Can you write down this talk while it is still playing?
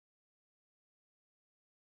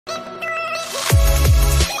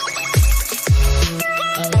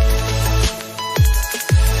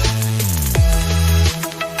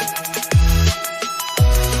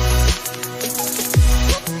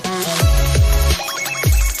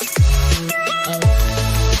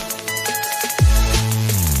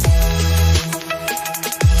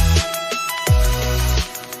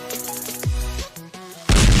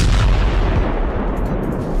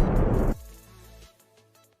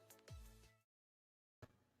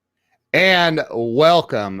And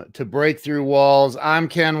welcome to Breakthrough Walls. I'm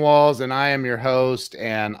Ken Walls, and I am your host.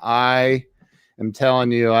 And I am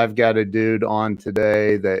telling you, I've got a dude on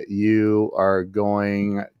today that you're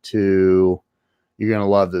going to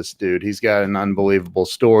love this dude. He's got an unbelievable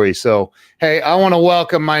story. So, hey, I want to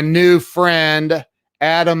welcome my new friend,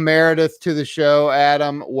 Adam Meredith, to the show.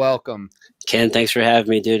 Adam, welcome. Ken, thanks for having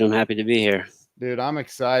me, dude. I'm happy to be here. Dude, I'm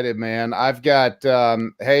excited, man. I've got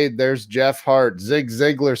hey, there's Jeff Hart, Zig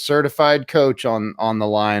Ziglar certified coach on the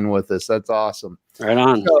line with us. That's awesome. Right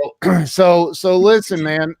on. So listen,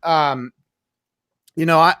 man. I've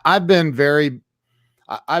been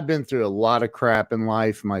I've been through a lot of crap in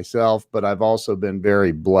life myself, but I've also been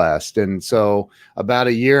very blessed. And so about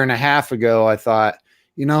a year and a half ago, I thought,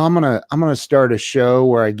 I'm gonna start a show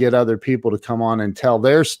where I get other people to come on and tell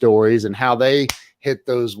their stories and how they hit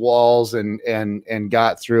those walls and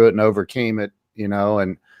got through it and overcame it,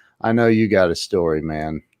 and I know you got a story,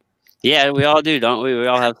 man. Yeah, we all do, don't we? We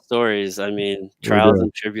all have stories. I mean, trials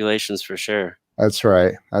and tribulations for sure. That's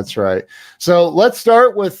right. That's right. So let's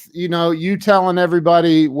start with, you telling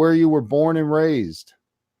everybody where you were born and raised.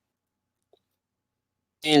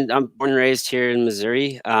 And I'm born and raised here in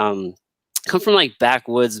Missouri. Come from like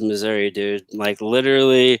backwoods Missouri, dude. Like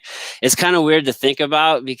literally, it's kind of weird to think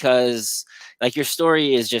about because like your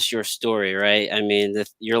story is just your story, right? I mean,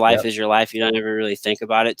 your life is your life. You don't ever really think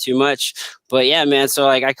about it too much. But yeah, man. So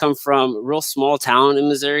like I come from a real small town in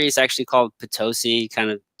Missouri. It's actually called Potosi, kind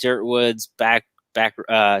of dirt woods,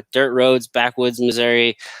 dirt roads, backwoods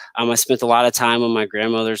Missouri. I spent a lot of time on my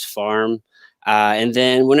grandmother's farm. And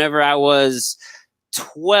then whenever I was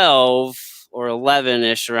 12 or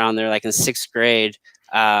 11-ish, around there, like in sixth grade,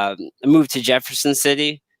 I moved to Jefferson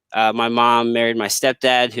City. My mom married my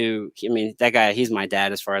stepdad, who, I mean, that guy, he's my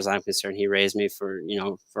dad as far as I'm concerned. He raised me for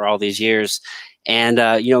all these years, and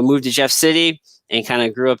moved to Jeff City and kind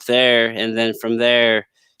of grew up there. And then from there,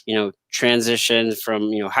 transitioned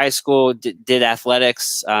from high school, did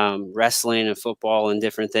athletics, wrestling and football and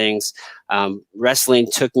different things. Wrestling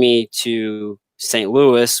took me to St.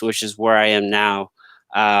 Louis, which is where I am now.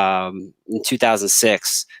 In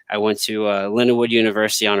 2006, I went to Lindenwood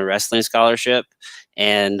University on a wrestling scholarship,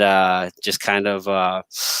 and just kind of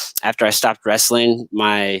after I stopped wrestling,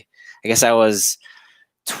 I guess I was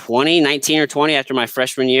 19 or 20 after my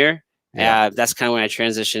freshman year. That's kind of when I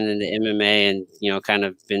transitioned into MMA, and kind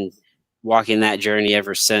of been walking that journey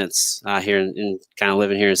ever since, here in kind of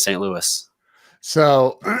living here in St. Louis.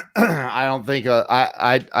 So I don't think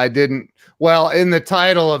I didn't. Well, in the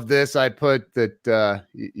title of this, I put that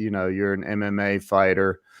you're an MMA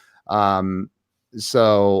fighter.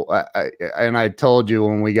 So I told you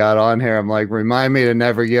when we got on here, I'm like, remind me to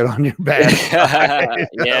never get on your bad side.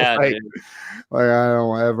 Yeah, like I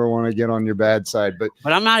don't ever want to get on your bad side. But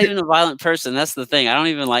I'm not even a violent person. That's the thing. I don't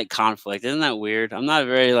even like conflict. Isn't that weird? I'm not a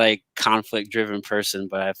very like conflict driven person,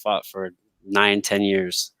 but I fought for 9-10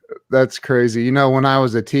 years. That's crazy. When I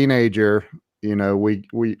was a teenager, we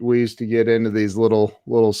used to get into these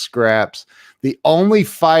little scraps. The only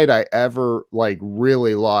fight I ever like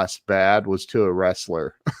really lost bad was to a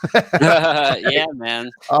wrestler. Yeah,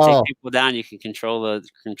 man. Take people down, you can control the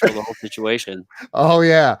whole situation. Oh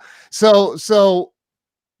yeah. So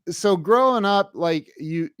growing up, like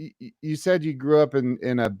you said you grew up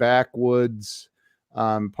in a backwoods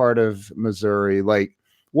part of Missouri. Like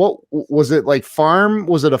what was it like? Farm?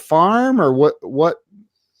 Was it a farm or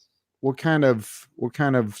what kind of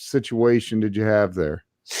situation did you have there?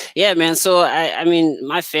 Yeah, man. So I mean,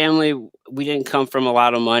 my family, we didn't come from a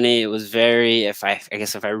lot of money. It was very, I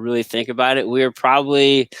guess if I really think about it, we were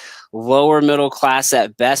probably lower middle class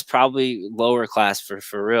at best, probably lower class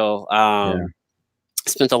for real.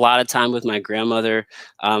 Spent a lot of time with my grandmother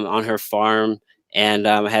on her farm, and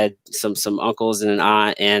I had some uncles and an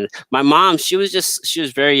aunt. And my mom, she was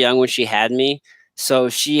very young when she had me. So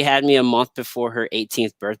she had me a month before her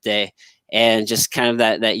 18th birthday, and just kind of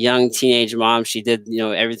that young teenage mom. She did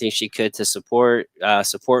everything she could to support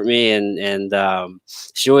me, and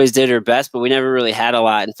she always did her best. But we never really had a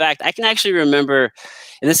lot. In fact, I can actually remember,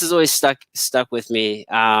 and this has always stuck with me.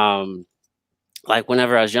 Like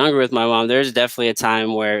whenever I was younger with my mom, there's definitely a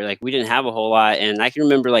time where like we didn't have a whole lot, and I can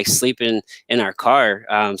remember like sleeping in our car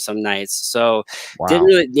some nights. So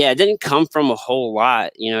it didn't come from a whole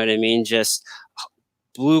lot. You know what I mean? Just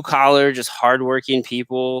blue collar, just hardworking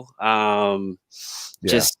people.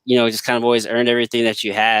 Just kind of always earned everything that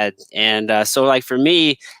you had. And so like for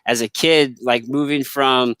me as a kid, like moving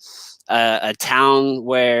from a town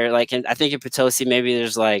where like I think in Potosi maybe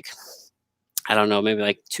there's like I don't know, maybe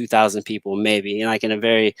like 2,000 people, maybe, like in a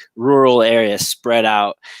very rural area, spread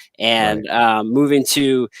out. Right. And moving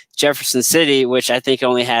to Jefferson City, which I think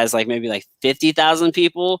only has like maybe like 50,000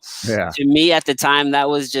 people. Yeah. To me at the time, that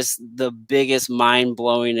was just the biggest mind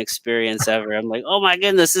blowing experience ever. I'm like, oh my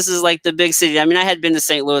goodness, this is like the big city. I mean, I had been to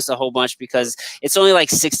St. Louis a whole bunch because it's only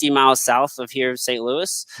like 60 miles south of here, St.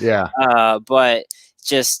 Louis. Yeah. But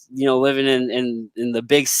just, living in the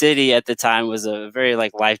big city at the time was a very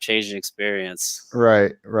like life-changing experience.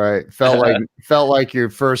 Right. Right. Felt like your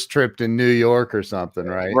first trip to New York or something,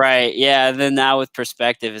 right? Right. Yeah. And then now with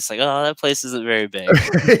perspective, it's like, oh, that place isn't very big.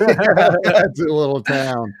 Yeah, it's a little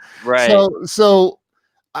town. Right. So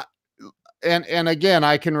I, and again,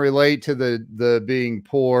 I can relate to the being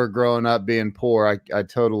poor, growing up being poor. I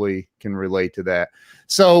totally can relate to that.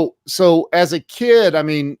 So as a kid, I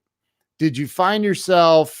mean, did you find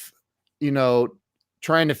yourself, you know,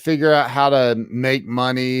 trying to figure out how to make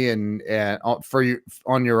money and for you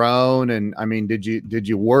on your own? And I mean, did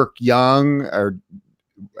you work young, or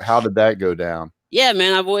how did that go down? Yeah,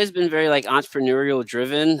 man, I've always been very like entrepreneurial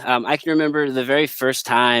driven. I can remember the very first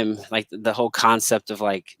time, like the whole concept of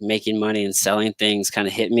like making money and selling things kind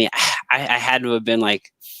of hit me. I had to have been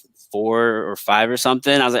like 4 or 5 or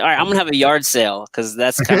something. I was like, all right, I'm gonna have a yard sale, because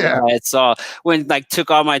that's kind of Yeah. what I saw when like took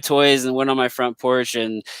all my toys and went on my front porch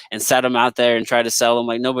and set them out there and tried to sell them.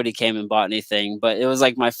 Like nobody came and bought anything, but it was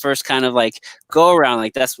like my first kind of like go around.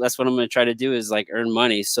 Like that's what I'm gonna try to do, is like earn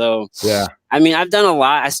money. So Yeah. I mean, I've done a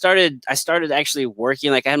lot. I started actually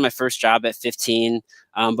working. Like I had my first job at 15.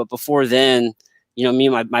 But before then, me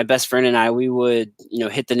and my best friend and I, we would,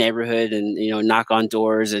 hit the neighborhood and, knock on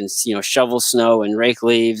doors and, shovel snow and rake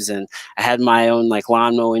leaves. And I had my own like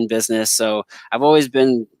lawn mowing business. So I've always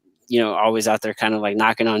been, always out there kind of like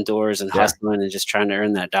knocking on doors and Yeah. hustling and just trying to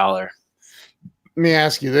earn that dollar. Let me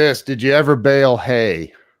ask you this. Did you ever bale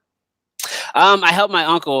hay? I helped my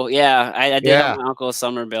uncle. Yeah, I did help Yeah. my uncle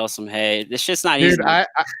summer bale some hay. It's just not Dude, easy.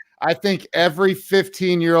 I think every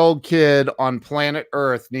 15-year-old kid on planet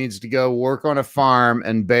Earth needs to go work on a farm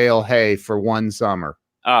and bale hay for one summer.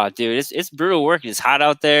 Oh, dude, it's brutal work. It's hot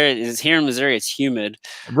out there. It's here in Missouri. It's humid.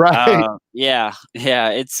 Right. Yeah.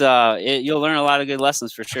 It's you'll learn a lot of good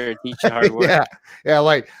lessons for sure. Teach you hard work. Yeah. Yeah.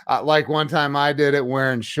 Like one time I did it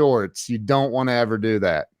wearing shorts. You don't want to ever do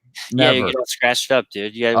that. Yeah, you Never. get all scratched up,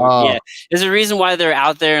 dude. You gotta, Oh, yeah. There's a reason why they're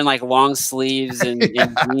out there in like long sleeves and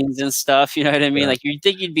yeah. jeans and stuff. You know what I mean? Yeah. Like you'd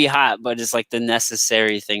think you'd be hot, but it's like the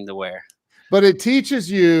necessary thing to wear. But it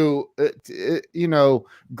teaches you,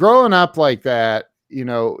 growing up like that,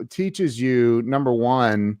 it teaches you, number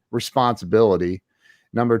one, responsibility.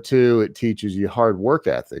 Number two, it teaches you hard work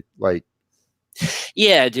ethic. Like,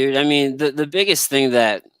 Yeah, dude. I mean, the biggest thing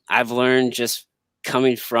that I've learned just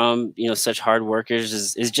coming from, such hard workers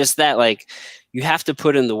is just that like you have to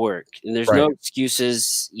put in the work, and there's no right.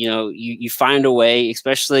 excuses. You find a way,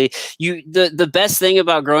 especially the best thing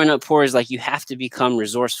about growing up poor is like you have to become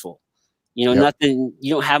resourceful. Yep. Nothing,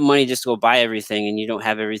 you don't have money just to go buy everything, and you don't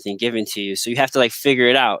have everything given to you. So you have to like figure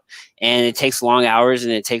it out. And it takes long hours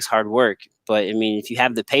and it takes hard work. But I mean, if you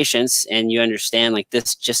have the patience and you understand like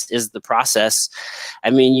this just is the process, I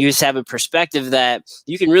mean, you just have a perspective that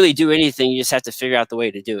you can really do anything. You just have to figure out the way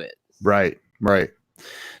to do it. Right. Right.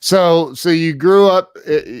 So you grew up,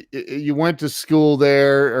 you went to school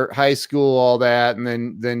there, or high school, all that.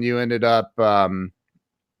 And then you ended up,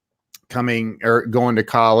 coming or going to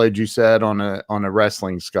college, you said, on a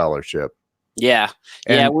wrestling scholarship. Yeah.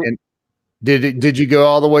 And did you go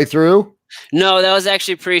all the way through? No, that was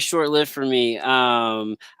actually pretty short-lived for me.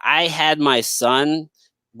 I had my son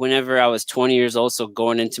whenever I was 20 years old, so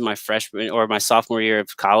going into my freshman or my sophomore year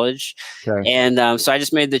of college. Okay. And so I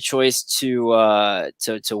just made the choice to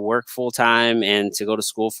work full time and to go to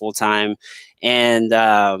school full time. And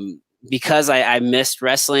because I missed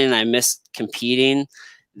wrestling and I missed competing,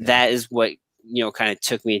 that is what kind of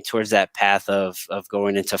took me towards that path of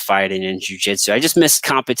going into fighting and jiu-jitsu. I just missed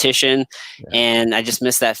competition, and I just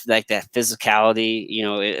missed that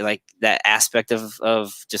physicality, like that aspect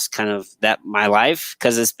of just kind of that my life,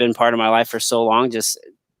 because it's been part of my life for so long, just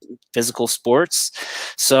physical sports.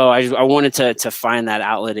 So I wanted to find that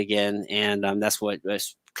outlet again, and that's what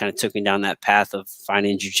kind of took me down that path of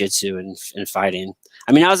finding jiu-jitsu and fighting.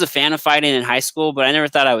 I mean, I was a fan of fighting in high school, but I never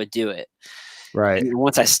thought I would do it. Right. And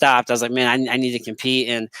once I stopped, I was like, man, I need to compete.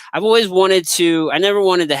 And I've always wanted to, I never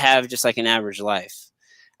wanted to have just like an average life.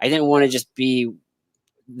 I didn't want to just be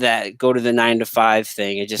that go to the 9 to 5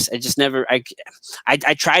 thing. It just never,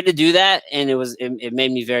 I tried to do that, and it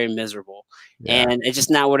made me very miserable. Yeah. And it's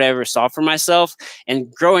just not what I ever saw for myself.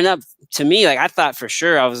 And growing up, to me, like, I thought for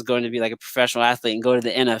sure I was going to be like a professional athlete and go to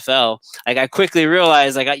the NFL. Like, I quickly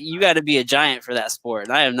realized, like, you got to be a giant for that sport.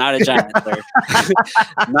 And I am not a giant, sir.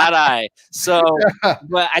 Not I. So,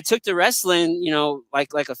 but I took to wrestling,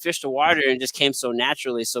 like a fish to water, and just came so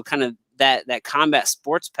naturally. So kind of that combat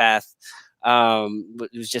sports path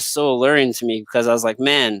was just so alluring to me, because I was like,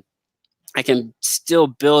 man, I can still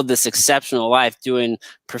build this exceptional life doing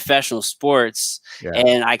professional sports,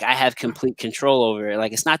 and I have complete control over it.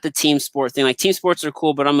 Like, it's not the team sport thing. Like, team sports are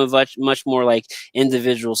cool, but I'm a much more like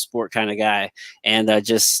individual sport kind of guy. And I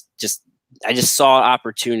just saw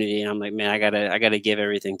opportunity, and I'm like, man, I gotta give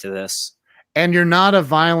everything to this. And you're not a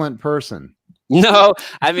violent person. No,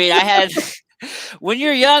 I mean, I had. When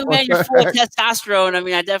you're young, man, you're full of testosterone. I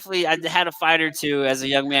mean, I had a fight or two as a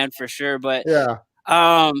young man for sure, but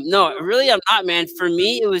no, really, I'm not, man. For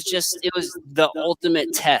me, it was the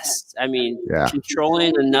ultimate test. I mean,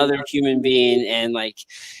 controlling another human being, and like,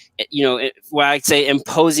 what I'd say,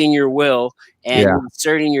 imposing your will and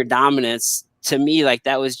asserting your dominance. To me, like,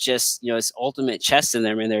 that was just, it's ultimate chess in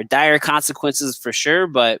there. I mean, there are dire consequences for sure,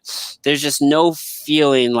 but there's just no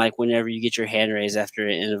feeling like whenever you get your hand raised after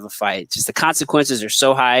the end of a fight. Just the consequences are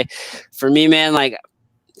so high. For me, man, like,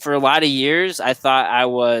 for a lot of years, I thought I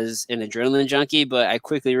was an adrenaline junkie, but I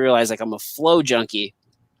quickly realized, like, I'm a flow junkie.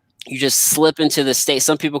 You just slip into the state.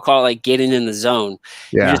 Some people call it like getting in the zone.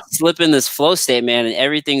 You just slip in this flow state, man, and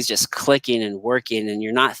everything's just clicking and working, and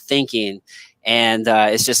you're not thinking. And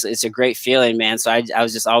it's a great feeling, man. So I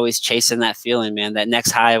was just always chasing that feeling, man, that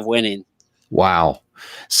next high of winning. Wow.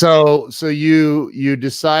 So you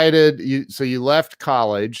decided, you left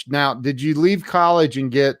college. Now, did you leave college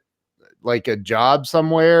and get like a job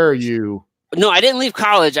somewhere, or you? No, I didn't leave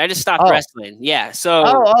college. I just stopped wrestling. Yeah.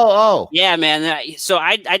 So. Yeah, man. So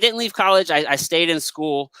I didn't leave college. I stayed in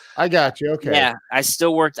school. I got you. Okay. Yeah, I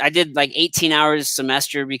still worked. I did like 18 hours a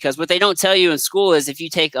semester, because what they don't tell you in school is if you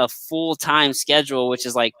take a full-time schedule, which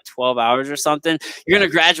is like 12 hours or something, you're going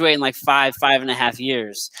to graduate in like 5.5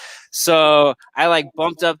 years. So I like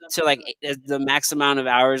bumped up to like the max amount of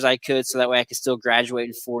hours I could, so that way I could still graduate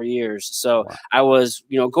in 4 years. So I was,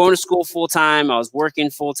 going to school full time. I was working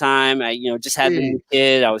full time. I, just had the new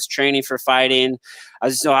kid. I was training for fighting. I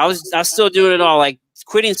was still doing it all. Like,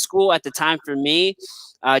 quitting school at the time for me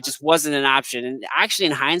just wasn't an option. And actually,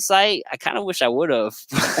 in hindsight, I kind of wish I would have.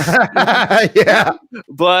 Yeah.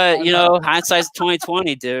 But hindsight's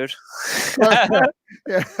 2020, dude.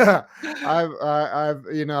 Yeah.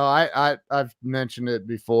 I've mentioned it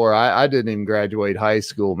before. I didn't even graduate high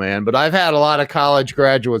school, man, but I've had a lot of college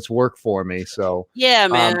graduates work for me. So yeah,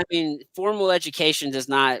 man. I mean, formal education does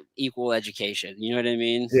not equal education. You know what I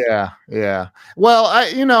mean? Yeah. Yeah. Well,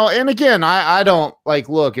 and again, I don't like,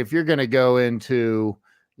 look, if you're going to go into,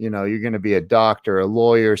 you're going to be a doctor, a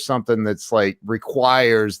lawyer, something that's like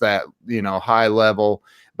requires that, high level.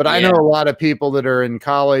 But I know a lot of people that are in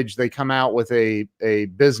college, they come out with a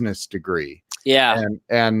business degree. Yeah.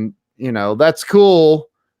 And that's cool,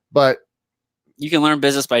 but you can learn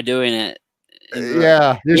business by doing it.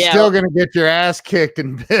 Yeah. You're still going to get your ass kicked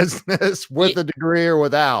in business with a degree or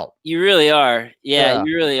without. You really are. Yeah,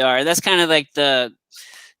 you really are. That's kind of like the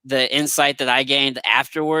insight that I gained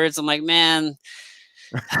afterwards. I'm like, man,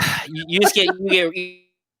 you get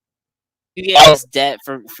this debt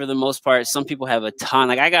for the most part. Some people have a ton.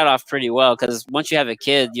 Like, I got off pretty well, because once you have a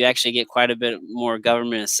kid, you actually get quite a bit more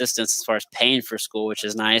government assistance as far as paying for school, which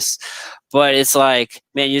is nice. But it's like,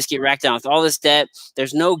 man, you just get racked down with all this debt.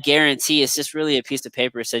 There's no guarantee. It's just really a piece of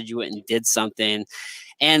paper that said you went and did something.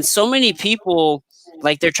 And so many people,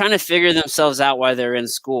 like, they're trying to figure themselves out while they're in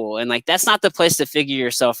school. And like, that's not the place to figure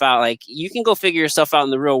yourself out. Like, you can go figure yourself out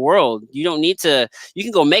in the real world. You don't need to, you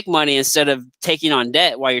can go make money instead of taking on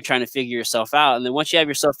debt while you're trying to figure yourself out. And then once you have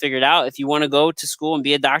yourself figured out, if you want to go to school and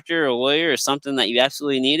be a doctor or a lawyer or something that you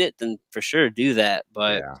absolutely need it, then for sure do that.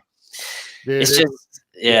 But Dude, it's just,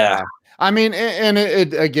 I mean, and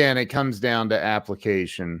it again, it comes down to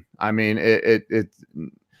application. I mean, it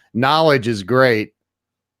knowledge is great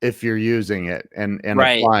if you're using it and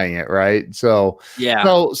applying it, right? So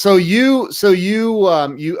so you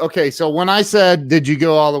okay, so when I said, did you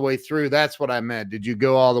go all the way through, that's what I meant. Did you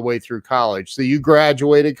go all the way through college? So you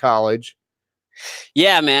graduated college?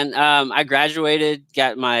 Yeah, man. I graduated,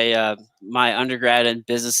 got my my undergrad in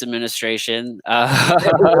business administration.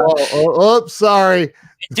 Oops, sorry.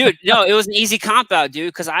 Dude, no, it was an easy comp out, dude,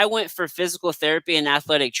 because I went for physical therapy and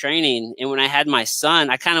athletic training. And when I had my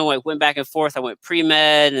son, I kind of went back and forth. I went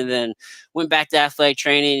pre-med and then went back to athletic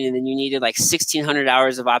training. And then you needed like 1,600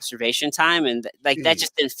 hours of observation time. And that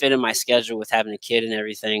just didn't fit in my schedule with having a kid and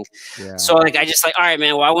everything. Yeah. So like, I just like, all right,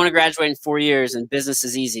 man, well, I want to graduate in 4 years and business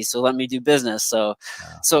is easy. So let me do business. So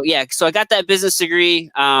I got that business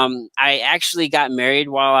degree. I actually got married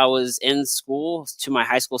while I was in school to my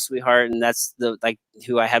high school sweetheart. And that's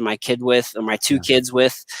who I had my kid with, or my two kids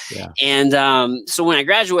with. Yeah. And so when I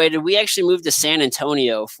graduated, we actually moved to San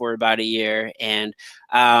Antonio for about a year, and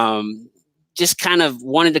just kind of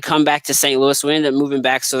wanted to come back to St. Louis. We ended up moving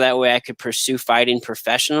back so that way I could pursue fighting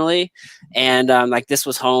professionally. And like this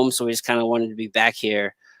was home, so we just kind of wanted to be back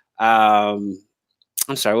here. I'm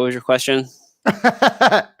sorry, what was your question?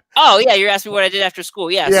 Oh yeah, you're asking me what I did after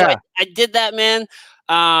school. Yeah. So I did that, man.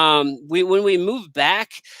 When we moved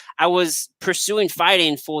back, I was pursuing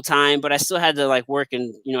fighting full time, but I still had to like work,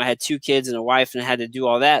 and I had 2 kids and a wife, and I had to do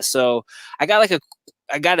all that. So I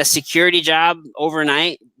got a security job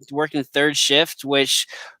overnight, working 3rd shift, which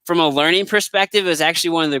from a learning perspective is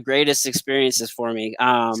actually one of the greatest experiences for me.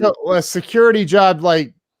 So a security job,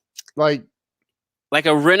 like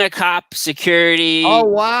a rent-a-cop security. Oh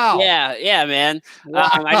wow! Yeah, man. Wow.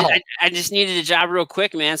 I just needed a job real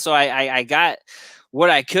quick, man. So I got what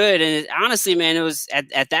I could, and honestly, man, it was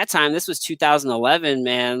at that time. This was 2011,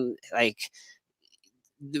 man. Like,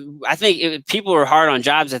 I think people were hard on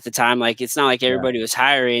jobs at the time. Like, it's not like everybody was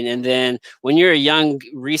hiring. And then when you're a young,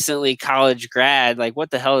 recently college grad, like,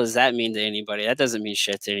 what the hell does that mean to anybody? That doesn't mean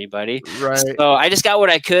shit to anybody. Right. So I just got what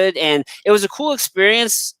I could, and it was a cool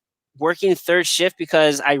experience working 3rd shift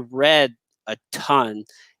because I read a ton,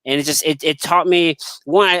 and it taught me,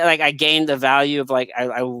 one, I gained the value of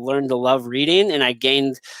I learned to love reading, and I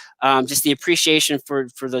gained just the appreciation for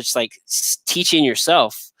just like teaching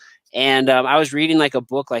yourself. And I was reading like a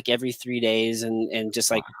book like every 3 days, and just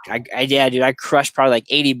like I crushed probably like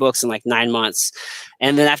 80 books in like 9 months.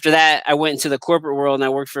 And then after that, I went into the corporate world, and I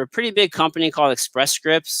worked for a pretty big company called Express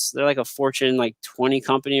Scripts. They're like a Fortune like 20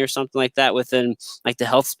 company or something like that within like the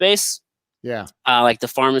health space. Yeah. Like the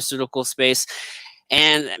pharmaceutical space.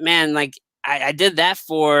 And man, like I did that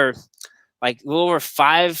for like a little over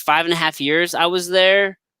 5.5 years. I was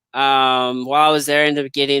there. While I was there, I ended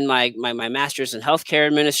up getting my master's in healthcare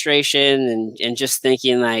administration, and just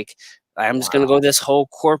thinking like, I'm just going to go this whole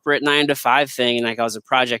corporate 9-to-5 thing. And like, I was a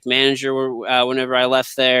project manager whenever I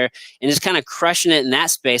left there, and just kind of crushing it in that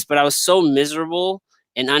space. But I was so miserable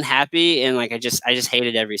and unhappy. And like, I just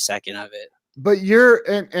hated every second of it. But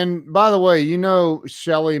and by the way,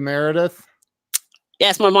 Shelly Meredith? Yeah,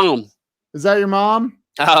 it's my mom. Is that your mom?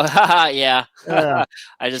 Oh, yeah.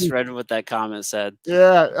 I just read what that comment said.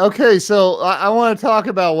 Yeah. Okay. So I want to talk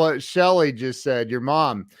about what Shelly just said, your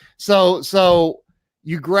mom. So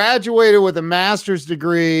you graduated with a master's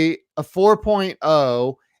degree, a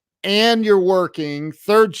 4.0, and you're working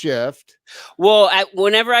 3rd shift. Well,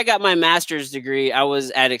 whenever I got my master's degree, I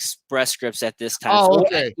was at Express Scripts at this time. Oh,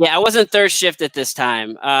 okay. Yeah, I wasn't 3rd shift at this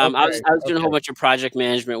time. I was doing a whole bunch of project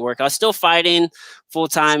management work. I was still fighting full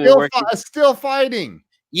time and working. Still fighting.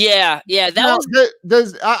 Yeah.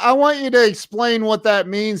 I want you to explain what that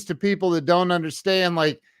means to people that don't understand,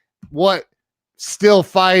 like what still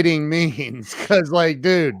fighting means. Because, like,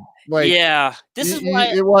 dude, like, this is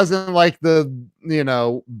why it wasn't like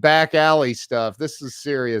the back alley stuff. This is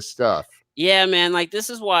serious stuff. Yeah, man. Like, this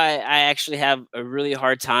is why I actually have a really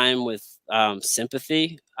hard time with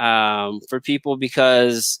sympathy for people,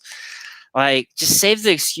 because like, just save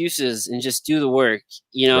the excuses and just do the work.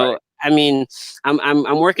 Right. I mean,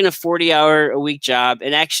 I'm working a 40-hour-a-week job,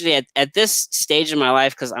 and actually at this stage in my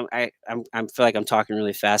life, because I feel like I'm talking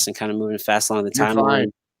really fast and kind of moving fast along the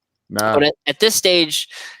timeline. No. But at this stage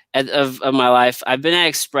of my life, I've been at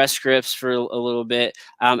Express Scripts for a little bit.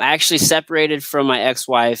 I actually separated from my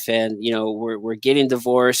ex-wife, and we're getting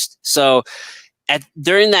divorced. So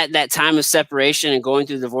during that time of separation and going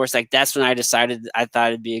through the divorce, like, that's when I decided I thought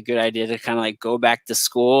it'd be a good idea to kind of like go back to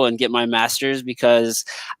school and get my master's, because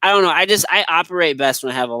I don't know, I operate best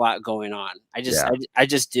when I have a lot going on. I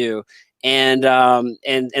just do. And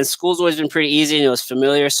school's always been pretty easy, and it was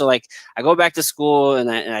familiar. So like, I go back to school,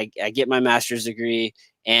 and I get my master's degree,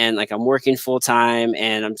 and like, I'm working full time,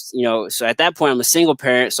 and I'm, so at that point I'm a single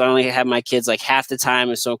parent. So I only have my kids like half the time.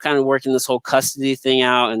 And so I'm kind of working this whole custody thing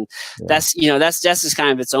out. And that's just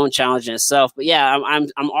kind of its own challenge in itself. But yeah,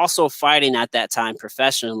 I'm also fighting at that time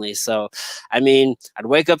professionally. So, I mean, I'd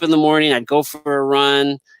wake up in the morning, I'd go for a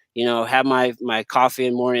run, you know, have my coffee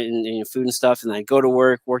in the morning and food and stuff, and I'd go to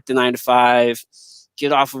work the 9 to 5,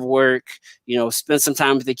 get off of work, you know, spend some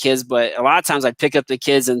time with the kids. But a lot of times I'd pick up the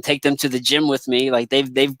kids and take them to the gym with me. Like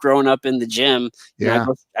they've grown up in the gym. You know, Yeah.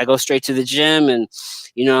 I go straight to the gym, and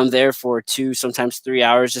you know, I'm there for 2, sometimes 3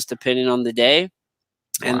 hours, just depending on the day.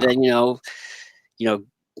 And Wow. then, you know,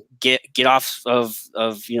 get off of,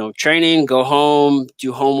 you know, training, go home,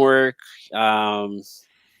 do homework, then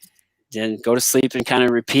go to sleep and kind of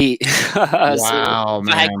repeat. So Wow,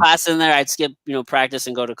 if I had man. class in there, I'd skip, you know, practice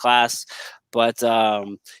and go to class. But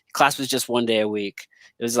class was just 1 day a week.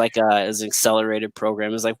 It was like it was an accelerated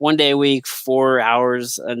program. It was like 1 day a week, 4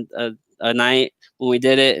 hours a night when we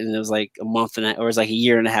did it, and it was like a month or it was like a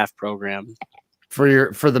year and a half program For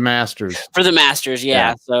the masters. for the masters. Yeah.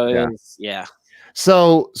 Yeah. So it Yeah. was, yeah.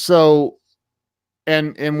 So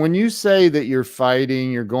and when you say that you're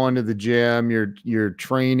fighting, you're going to the gym, you're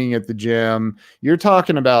training at the gym, you're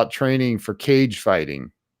talking about training for cage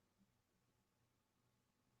fighting.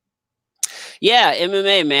 Yeah,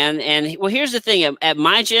 MMA, man. And well, here's the thing. At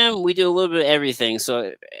my gym, we do a little bit of everything.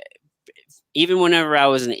 So even whenever I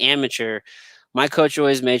was an amateur, my coach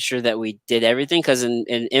always made sure that we did everything, because in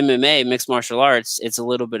MMA, mixed martial arts, it's a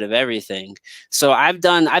little bit of everything. So I've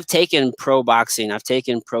taken pro boxing, I've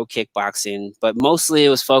taken pro kickboxing, but mostly it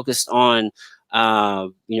was focused on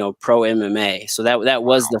you know, pro MMA. So that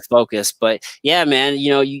was the focus. But yeah, man, you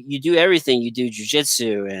know, you do everything. You do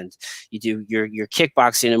jujitsu, and you do your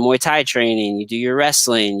kickboxing and Muay Thai training. You do your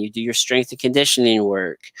wrestling. You do your strength and conditioning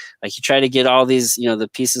work. Like you try to get all these, you know, the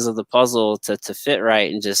pieces of the puzzle to fit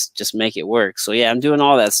right and just make it work. So yeah, I'm doing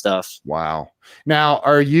all that stuff. Wow. Now,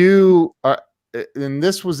 are you and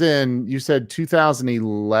this was in, you said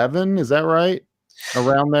 2011, is that right?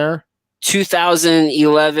 Around there?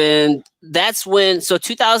 2011. That's when. So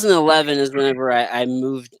 2011 is whenever I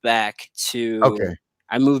moved back to. Okay.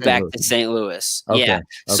 I moved St. back Louis. to St. Louis. Okay. Yeah.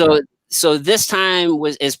 Okay. So this time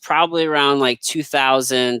is probably around like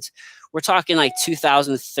 2000. We're talking like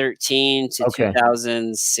 2013 to Okay.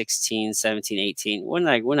 2016, 17, 18.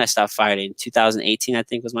 When I stopped fighting, 2018, I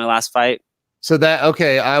think was my last fight. So that,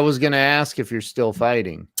 okay, I was going to ask if you're still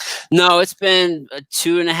fighting. No, it's been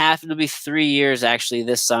 2.5. It'll be 3 years actually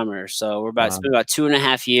this summer. So it's been about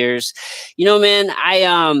 2.5 years. You know, man, I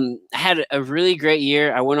had a really great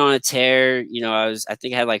year. I went on a tear. You know, I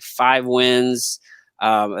think I had like 5 wins.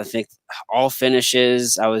 I think all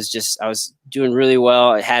finishes. I was doing really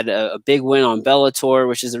well. I had a big win on Bellator,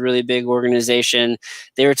 which is a really big organization.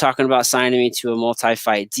 They were talking about signing me to a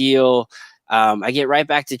multi-fight deal. I get right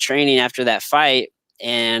back to training after that fight,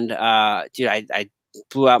 and dude, I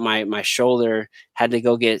blew out my shoulder. Had to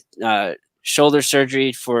go get shoulder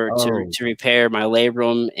surgery to repair my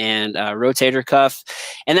labrum and rotator cuff,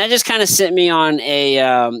 and that just kind of sent me on a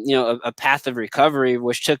you know, a path of recovery,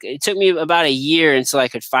 which took me about a year until I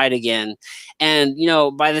could fight again. And you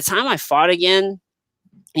know, by the time I fought again,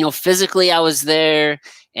 you know, physically I was there,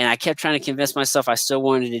 and I kept trying to convince myself I still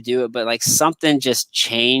wanted to do it, but like something just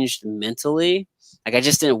changed mentally. Like I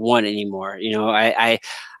just didn't want it anymore. You know, I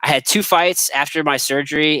had 2 fights after my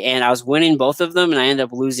surgery, and I was winning both of them, and I ended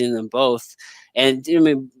up losing them both. And I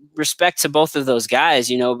mean, respect to both of those guys,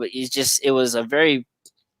 you know, but it was a very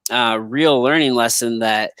real learning lesson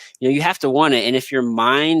that, you know, you have to want it, and if your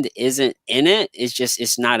mind isn't in it,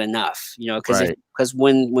 it's not enough, you know, because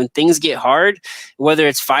when things get hard, whether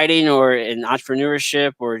it's fighting or in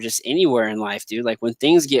entrepreneurship or just anywhere in life, dude, like when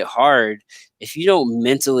things get hard, if you don't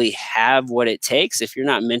mentally have what it takes, if you're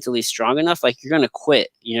not mentally strong enough, like you're gonna quit.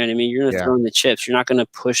 You know what I mean? You're gonna throw in the chips. You're not gonna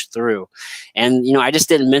push through. And you know, I just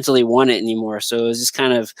didn't mentally want it anymore. So it was just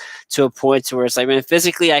kind of to a point to where it's like, man,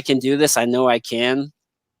 physically I can do this. I know I can,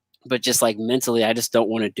 but just like mentally, I just don't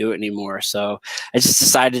want to do it anymore. So I just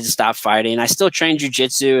decided to stop fighting. I still train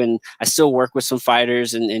jujitsu, and I still work with some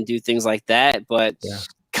fighters and do things like that. But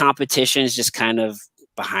competition is just kind of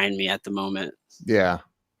behind me at the moment. Yeah.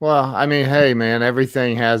 Well, I mean, hey, man,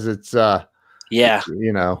 everything has its,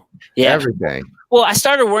 you know, everything. Well, I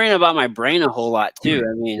started worrying about my brain a whole lot too.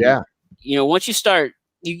 I mean, you know, once you start,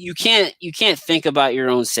 you can't think about your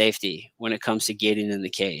own safety when it comes to getting in the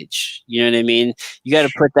cage. You know what I mean? You got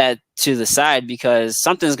to put that to the side, because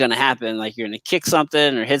something's going to happen. Like you're going to kick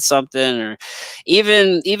something or hit something, or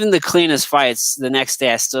even the cleanest fights, the next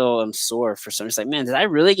day I still am sore for something. It's like, man, did I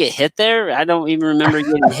really get hit there? I don't even remember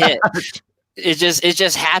getting hit. It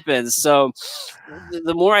just happens. So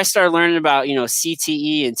the more I started learning about, you know,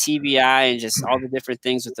 CTE and TBI and just all the different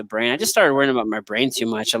things with the brain, I just started worrying about my brain too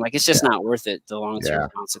much. I'm like, it's just not worth it, the long-term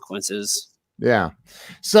consequences. Yeah.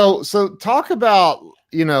 So talk about,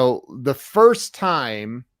 you know, the first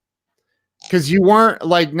time because you weren't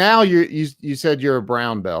like now you said you're a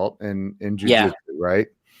brown belt in jiu-jitsu, right?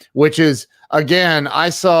 Which is, again,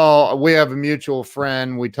 we have a mutual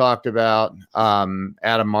friend we talked about, Adam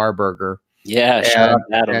Marburger. Yeah, shout out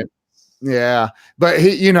Adam. And, yeah, but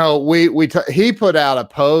he, he put out a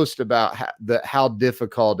post about how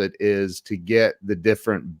difficult it is to get the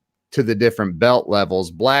different belt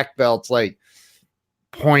levels. Black belts like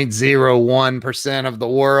 0.01% of the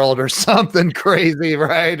world or something crazy,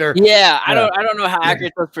 right? Or I don't know how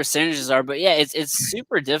accurate those percentages are, but yeah, it's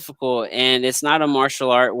super difficult, and it's not a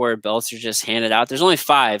martial art where belts are just handed out. There's only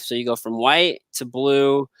 5, so you go from white to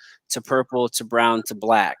blue to purple to brown to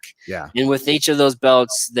black. Yeah. And with each of those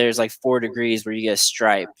belts, there's like 4 degrees where you get a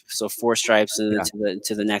stripe. So 4 stripes and then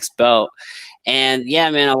to the next belt. And yeah,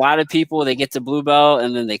 man, a lot of people, they get to blue belt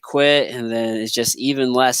and then they quit, and then it's just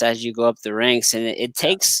even less as you go up the ranks. And it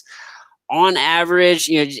takes, on average,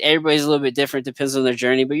 everybody's a little bit different, depends on their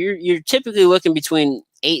journey, but you're typically looking between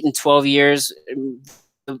 8 and 12 years,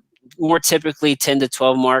 more typically 10 to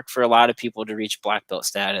 12 mark for a lot of people to reach black belt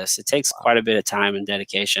status. It takes quite a bit of time and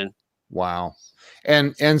dedication. Wow.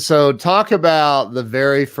 And so talk about the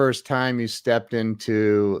very first time you stepped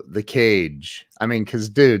into the cage. I mean, because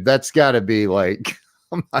dude, that's got to be like,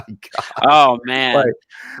 oh my god. Oh man,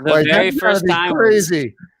 the very first time,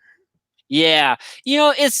 crazy. Yeah,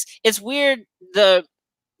 it's weird. The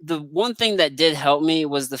one thing that did help me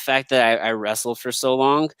was the fact that I wrestled for so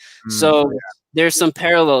long. So there's some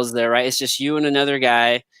parallels there, right? It's just you and another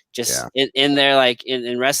guy. Just in there, like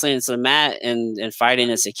in wrestling, it's a mat, and fighting,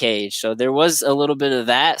 it's a cage. So there was a little bit of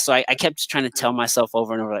that. So I kept trying to tell myself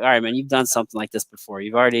over and over, like, all right, man, you've done something like this before.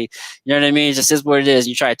 You've already, you know what I mean? It just is what it is.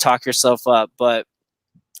 You try to talk yourself up. But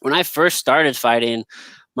when I first started fighting,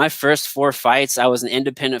 my first 4 fights, I was an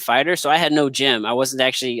independent fighter. So I had no gym. I wasn't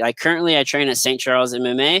actually, like, currently I train at St. Charles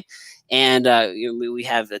MMA. And we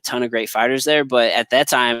have a ton of great fighters there. But at that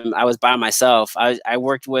time, I was by myself. I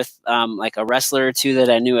worked with like a wrestler or 2 that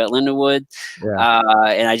I knew at Lindenwood.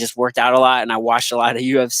 And I just worked out a lot, and I watched a lot of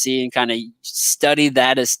UFC and kind of studied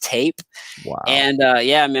that as tape. Wow. And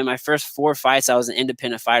yeah, man, my first 4 fights, I was an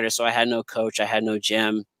independent fighter. So I had no coach. I had no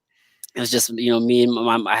gym. It was just, me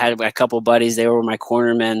and I had a couple buddies. They were my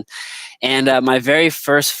cornermen. And my very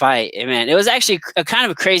first fight, man, it was actually a kind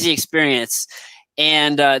of a crazy experience.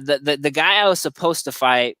 And the guy I was supposed to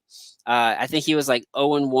fight, I think he was like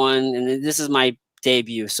 0-1, and this is my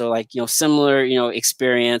debut. So like, similar,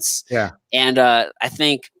 experience. Yeah. And I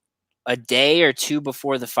think a day or 2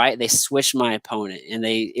 before the fight, they switched my opponent, and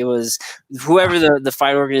it was whoever the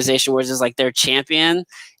fight organization was, is like their champion.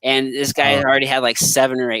 And this guy had already had like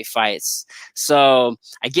 7 or 8 fights. So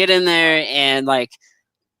I get in there, and like,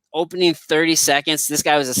 opening 30 seconds, this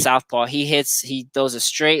guy was a southpaw. He throws a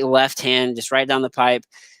straight left hand just right down the pipe,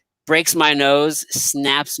 breaks my nose,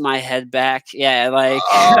 snaps my head back. Yeah, like,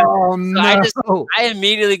 oh no. I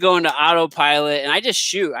immediately go into autopilot, and I just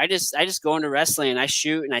shoot. I just go into wrestling, and I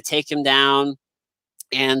shoot, and I take him down.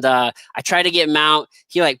 And I try to get mount.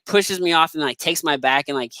 He like pushes me off and like takes my back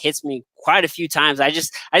and like hits me quite a few times. I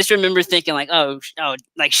just remember thinking like, oh,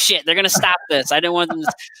 like shit, they're gonna stop this. I didn't want them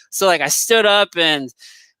to. So like I stood up, and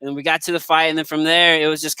we got to the fight, and then from there, it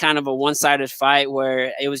was just kind of a one-sided fight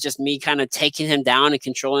where it was just me kind of taking him down and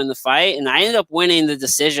controlling the fight, and I ended up winning the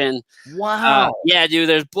decision. Wow. Yeah, dude,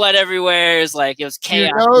 there's blood everywhere. It was chaos.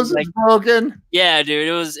 Your nose is broken. Yeah, dude,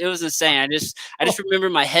 it was insane. I just remember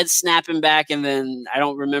my head snapping back, and then I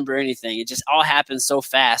don't remember anything. It just all happened so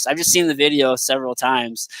fast. I've just seen the video several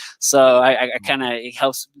times, so I kind of, it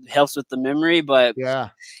helps with the memory. But yeah,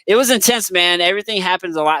 it was intense, man. Everything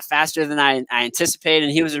happened a lot faster than I anticipated,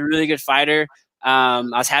 and he was a really good fighter. I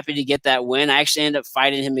was happy to get that win. I actually ended up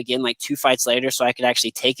fighting him again like 2 fights later, so I could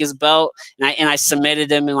actually take his belt, and I submitted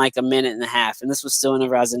him in like a minute and a half. And this was still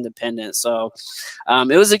whenever I was independent. So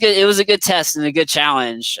it was a good test and a good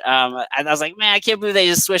challenge. I was like, man, I can't believe they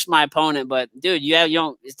just switched my opponent. But dude, you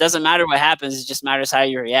don't. It doesn't matter what happens. It just matters how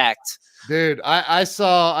you react. Dude, I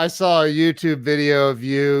saw a YouTube video of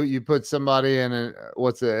you. You put somebody in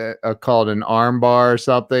what's called an arm bar or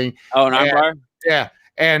something. Oh, an arm bar? Yeah.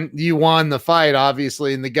 And you won the fight,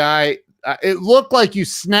 obviously. And the guy, it looked like you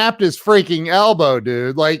snapped his freaking elbow,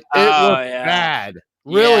 dude. Like, it looked bad.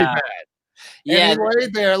 Really bad. Yeah. And he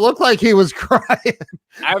laid there. It looked like he was crying.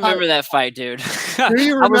 I remember that fight, dude. Do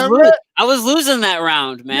you remember it? I was losing that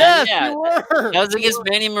round, man. Yes, yeah. you were. That was against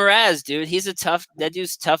Manny Mraz, dude. That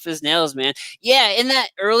dude's tough as nails, man. Yeah,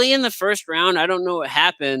 early in the first round, I don't know what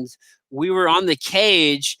happened. We were on the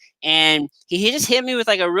cage, and he just hit me with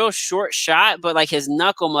like a real short shot, but like his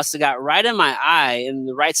knuckle must have got right in my eye in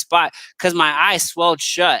the right spot, because my eye swelled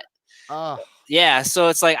shut. Oh. Yeah, so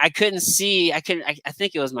it's like I couldn't see. I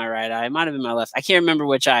think it was my right eye. It might have been my left. I can't remember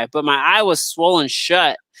which eye, but my eye was swollen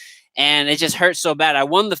shut, and it just hurt so bad. I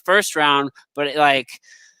won the first round, but like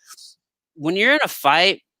when you're in a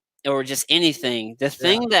fight or just anything, the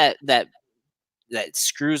thing that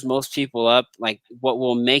screws most people up, like what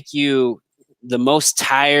will make you the most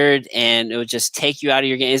tired and it will just take you out of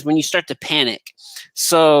your game, is when you start to panic.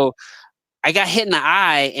 So I got hit in the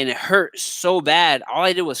eye and it hurt so bad. All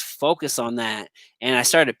I did was focus on that. And I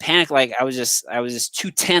started to panic. Like I was just too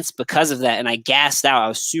tense because of that. And I gassed out. I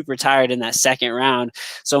was super tired in that second round.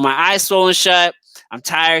 So my eye's swollen shut. I'm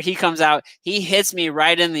tired. He comes out. He hits me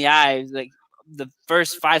right in the eye, like the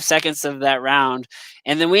first 5 seconds of that round.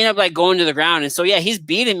 And then we end up like going to the ground. And so, yeah, he's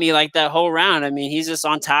beating me like that whole round. I mean, he's just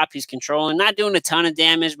on top. He's controlling, not doing a ton of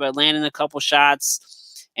damage, but landing a couple shots.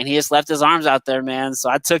 And he just left his arms out there, man. So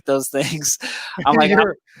I took those things. I'm like,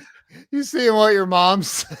 you see what your mom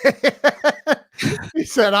said? He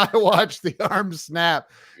said, I watched the arm snap.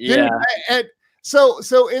 Yeah.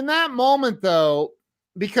 So in that moment though,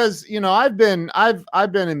 because I've been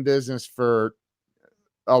in business for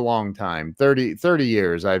a long time, 30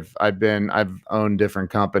 years. I've owned different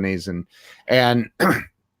companies and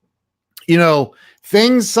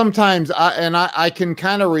things sometimes I can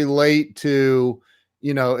kind of relate to,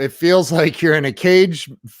 it feels like you're in a cage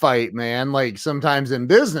fight, man. Like sometimes in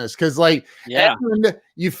business, because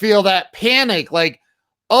you feel that panic, like,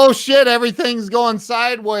 oh shit, everything's going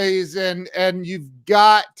sideways, and you've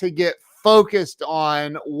got to get focused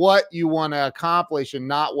on what you want to accomplish and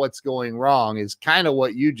not what's going wrong, is kind of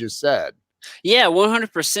what you just said. Yeah,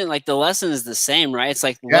 100%. Like the lesson is the same, right? It's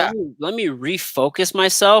like, let me refocus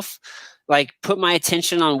myself, like put my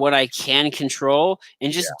attention on what I can control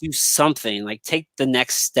and just do something, like take the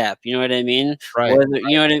next step. You know what I mean? Right.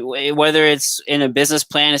 Whether it's in a business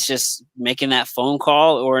plan, it's just making that phone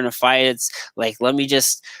call, or in a fight, it's like, let me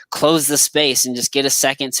just close the space and just get a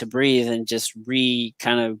second to breathe and just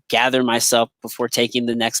kind of gather myself before taking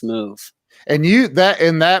the next move. And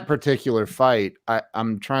in that particular fight,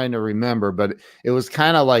 I'm trying to remember, but it was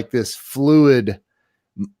kind of like this fluid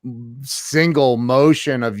single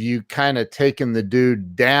motion of you kind of taking the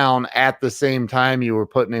dude down at the same time you were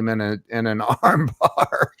putting him in an arm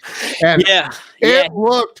bar. And it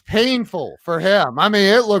looked painful for him. I mean,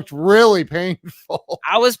 it looked really painful.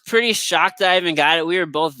 I was pretty shocked that I even got it. We were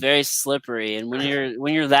both very slippery, and when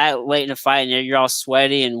you're that late in a fight and you're all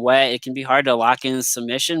sweaty and wet, it can be hard to lock in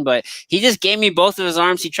submission. But he just gave me both of his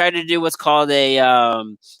arms. He tried to do what's called a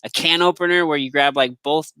can opener, where you grab like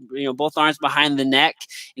both arms behind the neck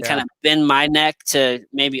and kind of bend my neck to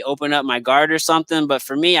maybe open up my guard or something. But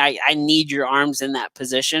for me, I need your arms in that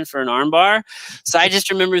position for an arm bar. So I just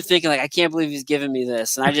remember thinking, like, I can't believe he's giving me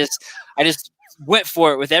this. And I just went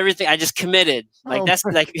for it with everything. I just committed. Like that's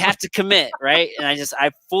like, you have to commit, right? And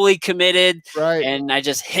I fully committed, right? And I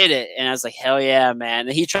just hit it. And I was like, hell yeah, man.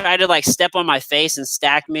 And he tried to like step on my face and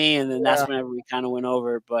stack me. And then that's whenever we kind of went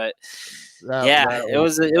over. But it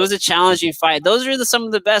was a challenging fight. Those are some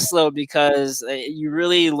of the best though, because you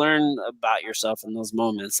really learn about yourself in those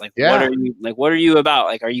moments. Like, what are you about?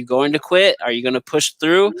 Like, are you going to quit? Are you going to push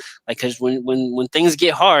through? Like, because when things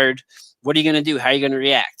get hard, what are you going to do? How are you going to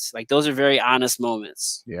react? Like, those are very honest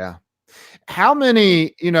moments. Yeah. How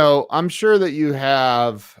many, I'm sure that you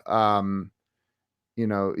have,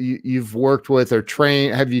 you've worked with or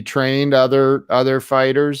trained. Have you trained other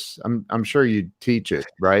fighters? I'm sure you teach it,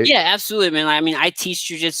 right? Yeah, absolutely, man. I mean, I teach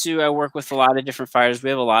jujitsu. I work with a lot of different fighters.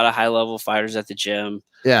 We have a lot of high level fighters at the gym.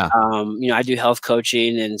 Yeah. I do health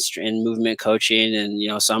coaching and movement coaching,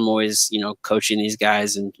 and so I'm always coaching these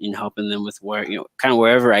guys and helping them with kind of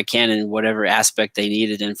wherever I can and whatever aspect they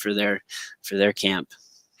need it in for their camp.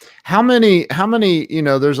 How many?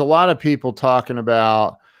 There's a lot of people talking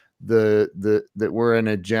about that we're in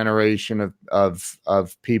a generation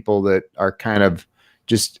of people that are kind of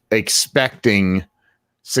just expecting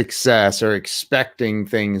success or expecting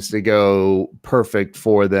things to go perfect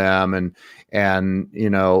for them. And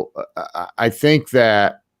I think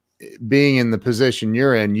that being in the position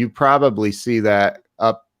you're in, you probably see that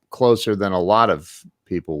up closer than a lot of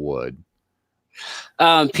people would.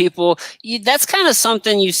 That's kind of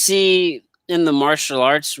something you see in the martial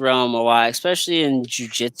arts realm a lot, especially in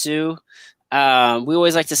jiu-jitsu. We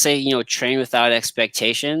always like to say, train without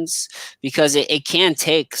expectations, because it can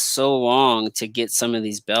take so long to get some of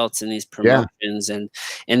these belts and these promotions, and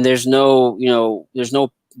there's no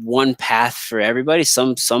one path for everybody.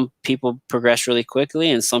 Some people progress really quickly,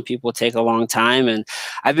 and some people take a long time. And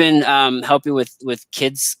I've been helping with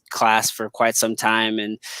kids class for quite some time,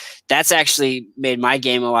 and that's actually made my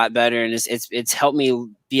game a lot better. And it's helped me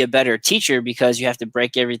be a better teacher, because you have to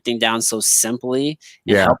break everything down so simply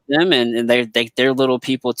and help them, and they're little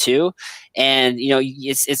people too. And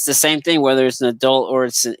it's the same thing whether it's an adult or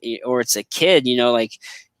it's a kid. Like,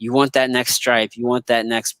 you want that next stripe, you want that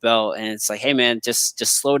next belt. And it's like, hey man, just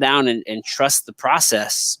slow down and trust the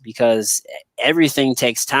process, because everything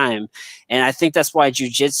takes time. And I think that's why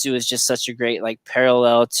jujitsu is just such a great like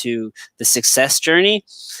parallel to the success journey,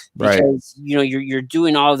 because you're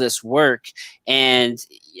doing all this work, and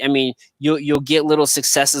I mean, you'll get little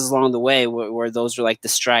successes along the way where those are like the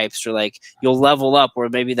stripes, or like you'll level up, or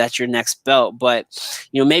maybe that's your next belt. But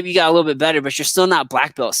maybe you got a little bit better, but you're still not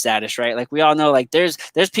black belt status, right? Like, we all know, like there's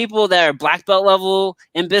people that are black belt level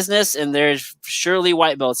in business, and there's surely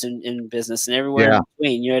white belts in business, and everywhere in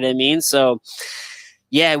between. You know what I mean? So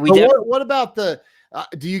yeah, what about the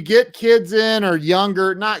do you get kids in, or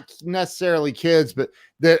younger, not necessarily kids, but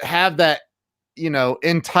that have that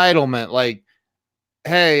entitlement, like,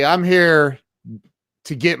 hey, I'm here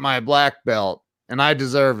to get my black belt and I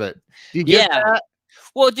deserve it? Do you get that?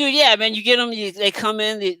 Well, dude, yeah, man, you get them, they come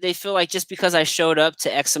in, they feel like just because I showed up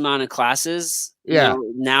to X amount of classes,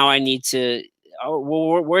 now I need to,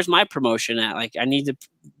 well, where's my promotion at? Like, I need to,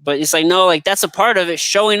 but it's like, no, like, that's a part of it.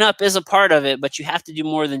 Showing up is a part of it, but you have to do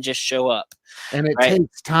more than just show up. And it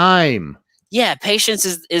takes time. Yeah, patience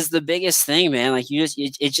is the biggest thing, man. Like,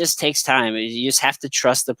 it just takes time. You just have to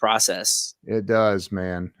trust the process. It does,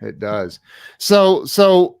 man. It does. So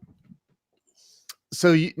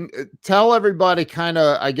you tell everybody kind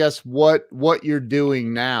of, I guess, what you're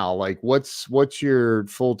doing now. Like, what's your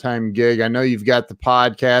full-time gig? I know you've got the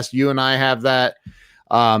podcast. You and I have that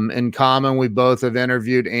in common. We both have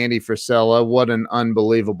interviewed Andy Frisella. What an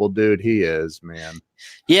unbelievable dude he is, man.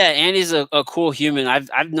 Yeah, Andy's a cool human.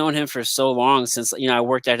 I've known him for so long, since I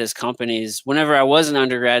worked at his companies. Whenever I was an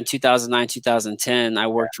undergrad in 2009, 2010, I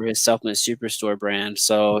worked for his Supplement Superstore brand.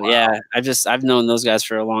 So yeah, I've known those guys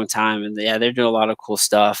for a long time, and yeah, they're doing a lot of cool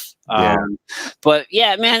stuff. But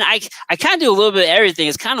yeah, man, I kind of do a little bit of everything.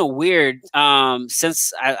 It's kind of weird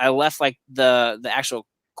since I left like the actual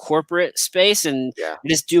corporate space, and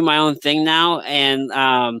just do my own thing now. And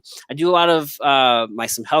I do a lot of like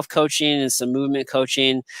some health coaching and some movement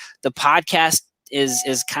coaching. The podcast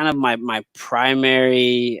is kind of my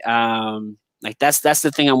primary like that's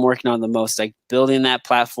the thing I'm working on the most, like building that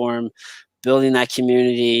platform, building that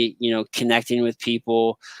community, connecting with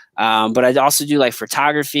people. But I also do like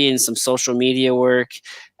photography and some social media work.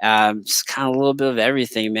 Just kind of a little bit of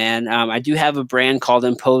everything, man. I do have a brand called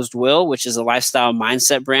Imposed Will, which is a lifestyle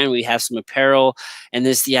mindset brand. We have some apparel, and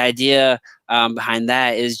the idea behind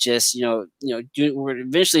that is just, we're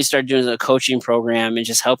eventually start doing a coaching program and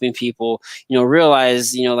just helping people,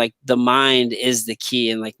 realize, like the mind is the key,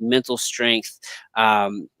 and like mental strength,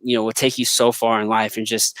 will take you so far in life, and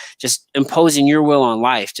just imposing your will on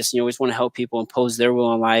life. Just, always want to help people impose their will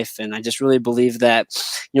on life. And I just really believe that,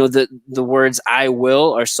 the words "I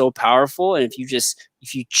will" are so powerful. And if you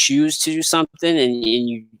choose to do something, and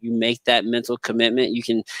you make that mental commitment, you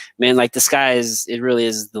can, man, like the sky it really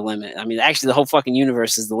is the limit. I mean, actually the whole fucking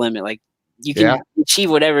universe is the limit. Like, you can achieve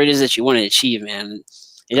whatever it is that you want to achieve, man.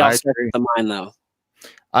 It all starts with the mind, though.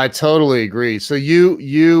 I totally agree. So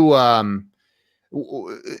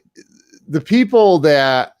the people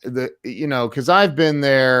that because I've been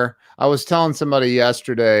there. I was telling somebody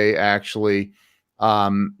yesterday, actually,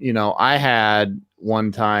 I had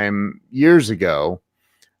one time years ago,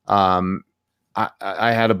 I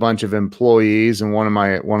had a bunch of employees, and one of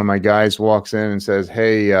my guys walks in and says,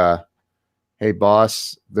 hey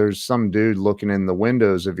boss, there's some dude looking in the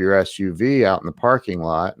windows of your SUV out in the parking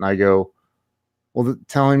lot. And I go, well,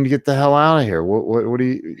 tell him to get the hell out of here. What do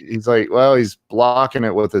you? He's like, well, he's blocking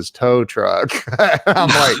it with his tow truck. I'm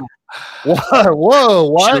like, whoa,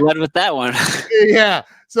 what? Should have led with that one. Yeah.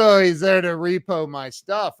 So he's there to repo my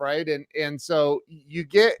stuff, right? And so you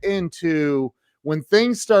get into when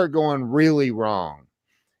things start going really wrong,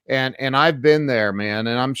 and I've been there, man,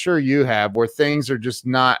 and I'm sure you have, where things are just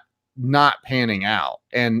not panning out,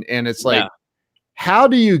 and it's like, how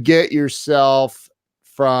do you get yourself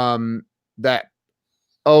from that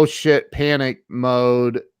oh shit panic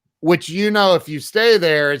mode, which, if you stay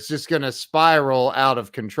there, it's just going to spiral out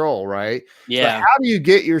of control, right? Yeah. So how do you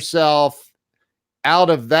get yourself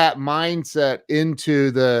out of that mindset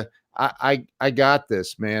into the I got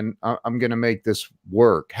this, man. I'm going to make this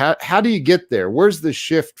work. How do you get there? Where's the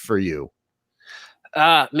shift for you?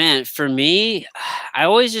 Man, for me, I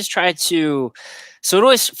always just try to. So it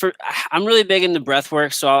always for I'm really big into breath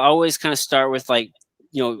work, so I'll always kind of start with like,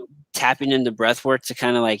 you know, tapping into breath work to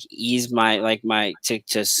kind of like ease my like my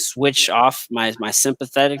to switch off my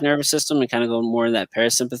sympathetic nervous system and kind of go more in that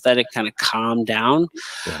parasympathetic, kind of calm down.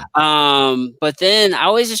 Yeah. But then I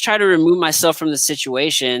always just try to remove myself from the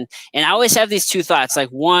situation, and I always have these two thoughts. Like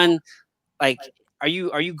one, like are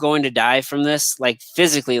you going to die from this, like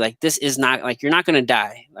physically, like this is not like you're not going to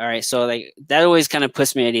die, all right? So like that always kind of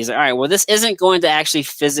puts me at ease, like, all right, well, this isn't going to actually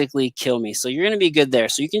physically kill me, so you're going to be good there,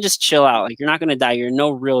 so you can just chill out, like you're not going to die, you're in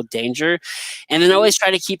no real danger. And then always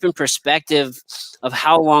try to keep in perspective of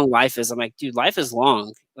how long life is. I'm like, dude, life is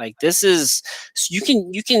long. Like this is, you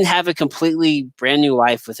can have a completely brand new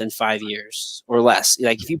life within 5 years or less,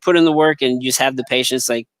 like if you put in the work and you just have the patience.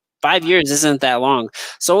 Like 5 years isn't that long.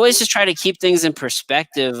 So always just try to keep things in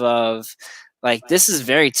perspective of like this is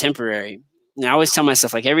very temporary. And I always tell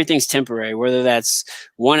myself like everything's temporary, whether that's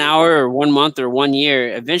 1 hour or 1 month or 1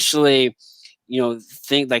 year. Eventually,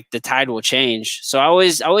 think like the tide will change. So I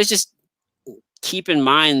always just keep in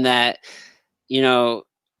mind that, you know,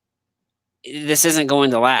 this isn't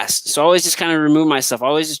going to last. So I always just kind of remove myself. I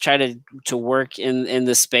always just try to work in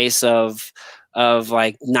the space of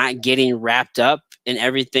like not getting wrapped up in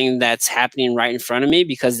everything that's happening right in front of me,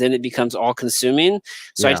 because then it becomes all consuming.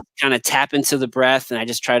 So I Yeah. just kind of tap into the breath and I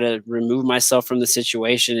just try to remove myself from the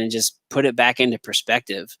situation and just put it back into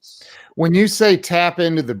perspective. When you say tap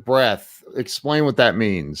into the breath, explain what that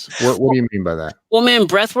means. What do you mean by that? Well, man,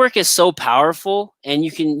 breath work is so powerful, and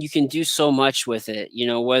you can do so much with it.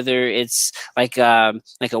 Whether it's like a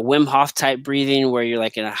Wim Hof type breathing, where you're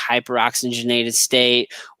like in a hyper oxygenated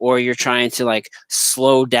state, or you're trying to like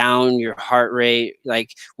slow down your heart rate,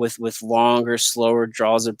 like with longer, slower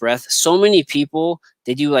draws of breath. So many people,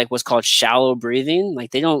 they do like what's called shallow breathing.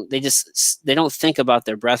 Like they don't think about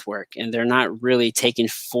their breath work, and they're not really taking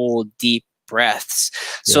full deep breaths.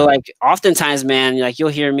 So Yeah. like oftentimes, man, like you'll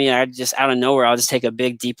hear me, I just out of nowhere, I'll just take a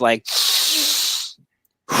big deep like just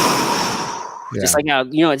like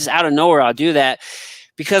just out of nowhere, I'll do that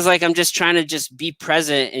because like I'm just trying to just be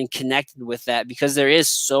present and connected with that, because there is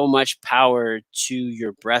so much power to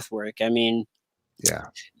your breath work. I mean, Yeah.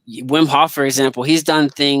 Wim Hof, for example, he's done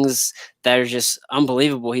things that are just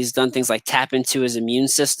unbelievable. He's done things like tap into his immune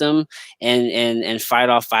system and fight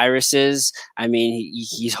off viruses. I mean,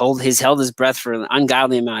 he's held his breath for an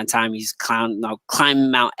ungodly amount of time. He's climbed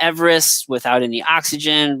Mount Everest without any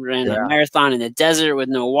oxygen, ran a marathon in the desert with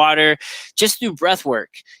no water, just through breath work.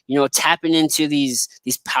 Tapping into these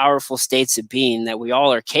powerful states of being that we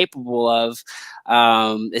all are capable of.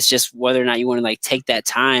 It's just whether or not you want to like take that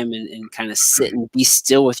time and kind of sit and be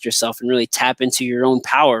still with yourself and really tap into your own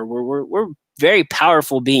power. We're very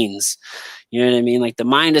powerful beings. You know what I mean? Like the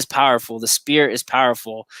mind is powerful, the spirit is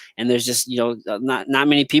powerful, and there's just not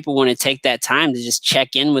many people want to take that time to just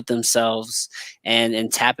check in with themselves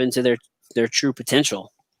and tap into their true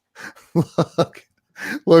potential.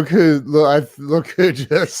 Look who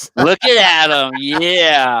just look at Adam.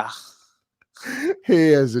 Yeah. He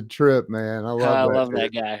is a trip, man. I love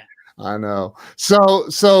that guy. I know.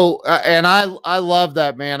 So, and I love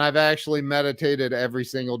that, man. I've actually meditated every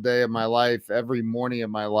single day of my life, every morning of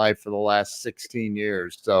my life for the last 16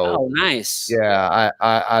 years. So, nice. Yeah,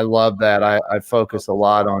 I love that. I focus a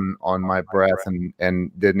lot on my breath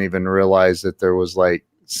and didn't even realize that there was like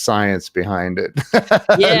science behind it.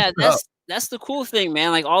 Yeah, that's the cool thing,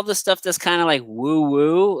 man. Like all the stuff that's kind of like woo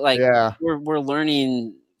woo, like we're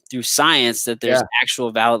learning through science that there's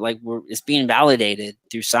actual it's being validated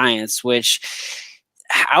through science, which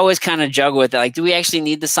I always kind of juggle with that. Like, do we actually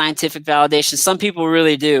need the scientific validation? Some people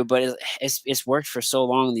really do, but it's worked for so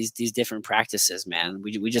long, these different practices, man.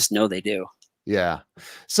 We just know they do. Yeah.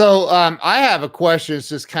 So I have a question. It's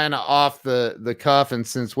just kind of off the cuff, and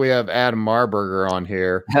since we have Adam Marburger on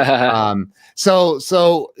here,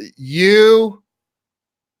 so you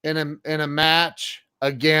in a match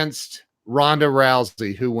against Ronda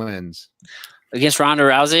Rousey, who wins? Against Ronda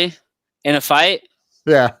Rousey in a fight?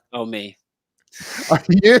 Yeah. Oh, me.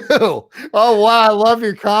 You? Oh wow! I love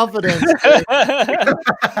your confidence.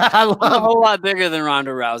 I'm a whole lot bigger than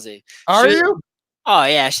Ronda Rousey. Are you? Oh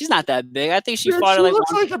yeah, she's not that big. I think she fought she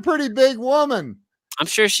looks like a pretty big woman. I'm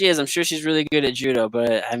sure she is. I'm sure she's really good at judo,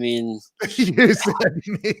 but I mean, you said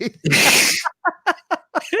me.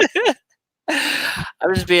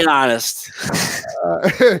 I'm just being honest.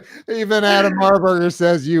 Even Adam Marburger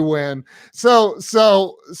says you win. So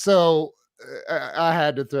I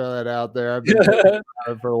had to throw that out there. I've been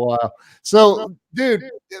for a while. So, dude,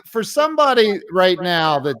 for somebody right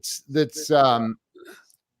now that's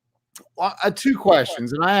Two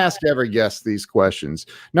questions, and I ask every guest these questions.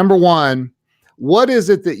 Number one, what is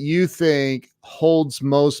it that you think holds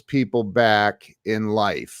most people back in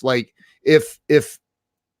life? Like, if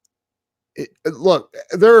look,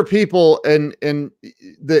 there are people and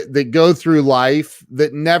that go through life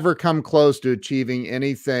that never come close to achieving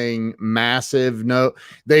anything massive. No,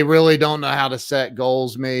 they really don't know how to set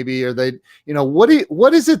goals, maybe, or they, what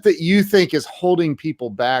is it that you think is holding people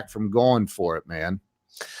back from going for it, man?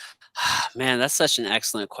 Man, that's such an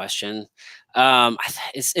excellent question.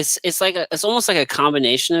 It's like it's almost like a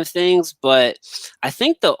combination of things, but I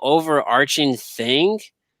think the overarching thing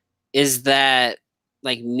is that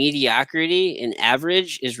like mediocrity and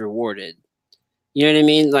average is rewarded. You know what I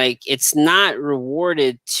mean? Like it's not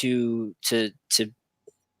rewarded to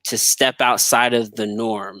step outside of the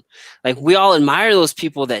norm. Like we all admire those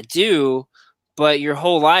people that do, but your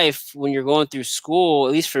whole life when you're going through school,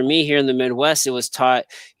 at least for me here in the Midwest, it was taught,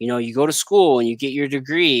 you go to school and you get your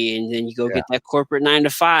degree and then you go Yeah. get that corporate 9 to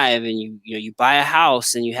 5 and you buy a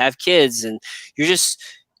house and you have kids and you're just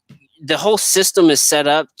the whole system is set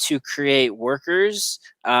up to create workers.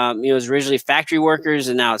 It was originally factory workers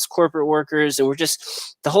and now it's corporate workers. And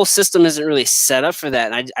the whole system isn't really set up for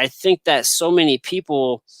that. And I think that so many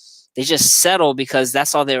people, they just settle because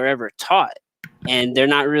that's all they were ever taught. And they're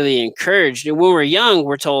not really encouraged. And when we're young,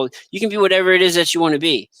 we're told you can be whatever it is that you want to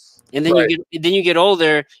be. And then Right. you get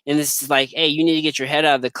older and it's like, hey, you need to get your head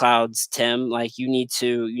out of the clouds, Tim. Like you need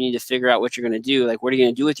to figure out what you're going to do. Like, what are you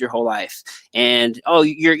going to do with your whole life? And, oh,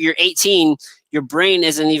 you're 18, your brain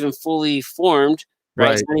isn't even fully formed,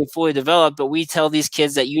 right? It's Right. not even fully developed, but we tell these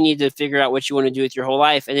kids that you need to figure out what you want to do with your whole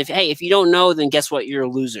life. And if you don't know, then guess what? You're a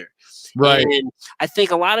loser. Right. And I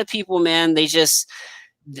think a lot of people, man, they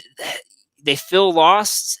feel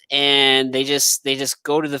lost and they just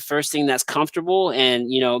go to the first thing that's comfortable. And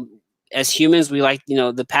as humans, we like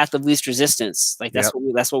the path of least resistance. Like Yep.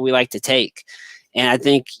 that's what we like to take. And I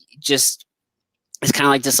think just it's kind of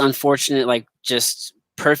like this unfortunate, like just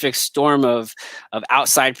perfect storm of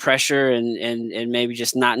outside pressure and maybe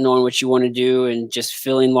just not knowing what you want to do and just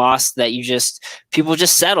feeling lost, that people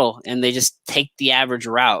just settle and they just take the average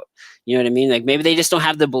route. You know what I mean? Like maybe they just don't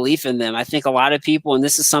have the belief in them. I think a lot of people, and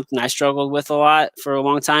this is something I struggled with a lot for a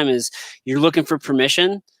long time, is you're looking for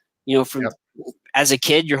permission, from Yep. as a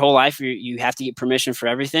kid, your whole life, you have to get permission for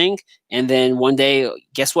everything. And then one day,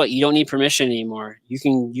 guess what? You don't need permission anymore. You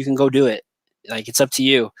can go do it. Like it's up to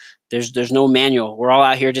you. There's no manual. We're all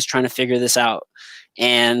out here just trying to figure this out.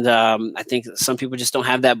 And I think some people just don't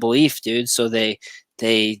have that belief, dude. So they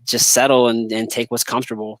just settle and take what's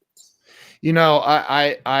comfortable.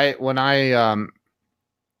 I when I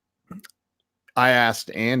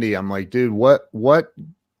asked Andy, I'm like, dude, what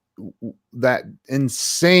that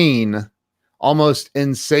insane, almost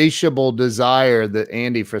insatiable desire that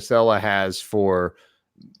Andy Frisella has for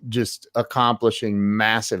just accomplishing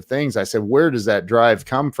massive things. I said, where does that drive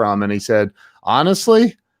come from? And he said,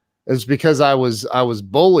 honestly, it's because I was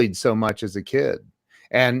bullied so much as a kid.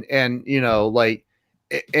 And like,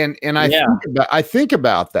 and Yeah. I think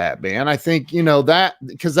about that, man. I think, that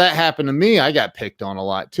because that happened to me, I got picked on a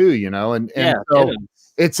lot too, and Yeah, so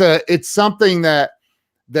it's something that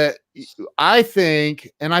I think,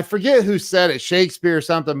 and I forget who said it, Shakespeare or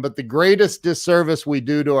something, but the greatest disservice we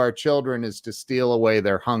do to our children is to steal away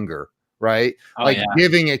their hunger, right? Oh, like yeah.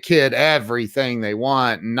 giving a kid everything they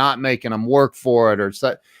want and not making them work for it or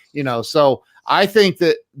so, so I think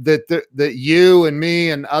that you and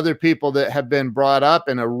me and other people that have been brought up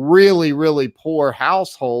in a really, really poor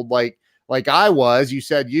household, like I was, you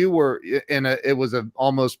said you were it was an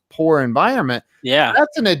almost poor environment. Yeah.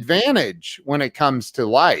 That's an advantage when it comes to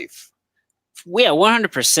life. Yeah,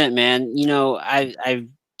 100%, man.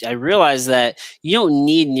 I realize that you don't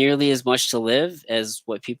need nearly as much to live as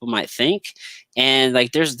what people might think. And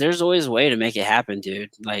like there's always a way to make it happen,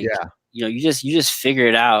 dude. Like, Yeah. you just figure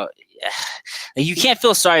it out. Like, you can't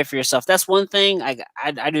feel sorry for yourself. That's one thing.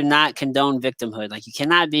 I do not condone victimhood. Like you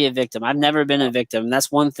cannot be a victim. I've never been a victim.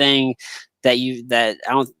 That's one thing that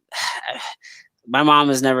I don't my mom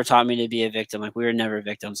has never taught me to be a victim. Like we were never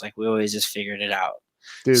victims. Like we always just figured it out.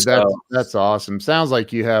 Dude, So that's awesome. Sounds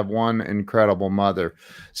like you have one incredible mother.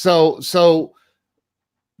 So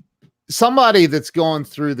somebody that's going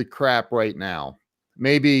through the crap right now,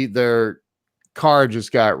 maybe their car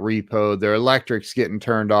just got repoed, their electric's getting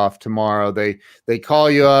turned off tomorrow. They call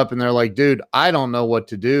you up and they're like, dude, I don't know what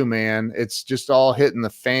to do, man. It's just all hitting the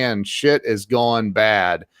fan. Shit is going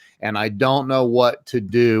bad and I don't know what to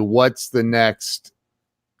do. What's the next?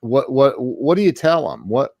 What do you tell them?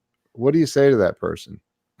 What do you say to that person?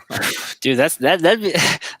 Dude, that'd be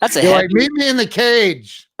that's a You're heavy like, meet me in the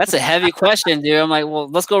cage. that's a heavy question, dude. I'm like, well,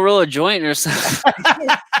 let's go roll a joint or something.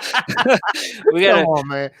 we Come gotta on,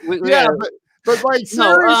 man. we Yeah, gotta but like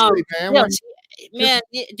no, seriously, man, yeah, when man,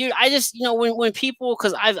 dude, I just when people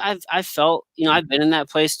because I've felt I've been in that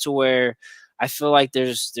place to where I feel like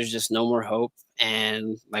there's just no more hope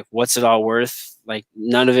and like what's it all worth? Like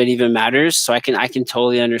none of it even matters. So I can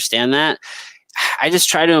totally understand that. I just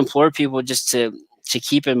try to implore people just to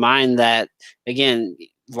keep in mind that again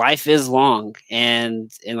life is long and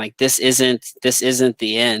like this isn't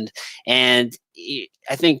the end and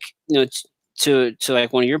I think to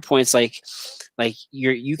like one of your points like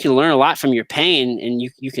you can learn a lot from your pain and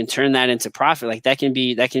you can turn that into profit like that can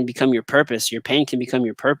become your purpose your pain can become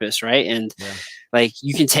your purpose right and yeah, like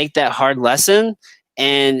you can take that hard lesson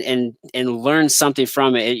and learn something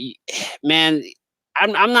from it, man.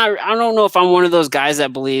 I'm not I don't know if I'm one of those guys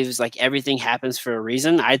that believes like everything happens for a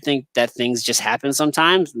reason. I think that things just happen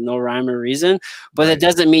sometimes, no rhyme or reason. But that right.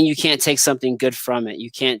 doesn't mean you can't take something good from it. You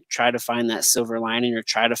can't try to find that silver lining or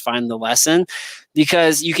try to find the lesson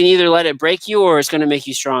because you can either let it break you or it's going to make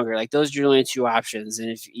you stronger. Like those are your only two options. And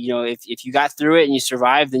if you got through it and you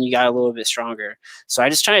survived, then you got a little bit stronger. So I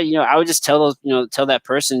just try to, I would just tell those, tell that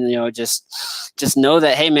person, just know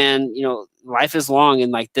that, hey man, life is long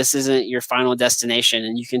and like this isn't your final destination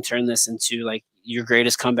and you can turn this into like your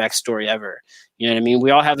greatest comeback story ever. You know what I mean? We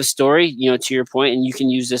all have a story, to your point, and you can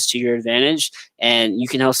use this to your advantage and you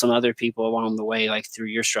can help some other people along the way, like through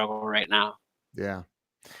your struggle right now. Yeah.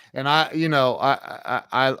 And I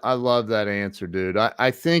love that answer, dude. I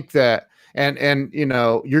think that, and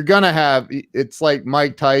you're gonna have, it's like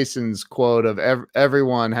Mike Tyson's quote of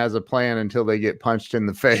everyone has a plan until they get punched in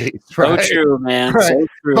the face, So right? true, man. Right. So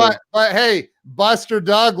true. But hey, Buster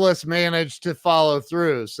Douglas managed to follow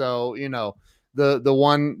through. So the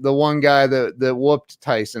one guy that whooped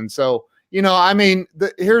Tyson. So I mean,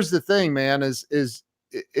 here's the thing, man. It's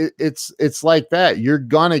like that. You're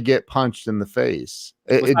gonna get punched in the face.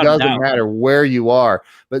 It Without a doesn't doubt. matter where you are,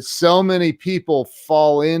 but so many people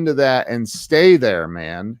fall into that and stay there,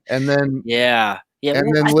 man, and then Yeah. Yeah.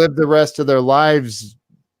 and Well, then live the rest of their lives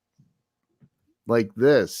like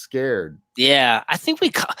this, scared. yeah, I think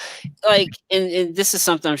like, and this is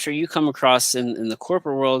something I'm sure you come across in the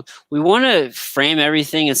corporate world. We want to frame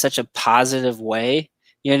everything in such a positive way.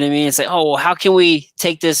 You know what I mean? It's like, oh, well, how can we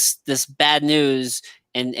take this bad news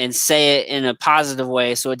and say it in a positive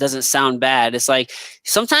way so it doesn't sound bad? It's like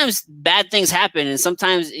sometimes bad things happen, and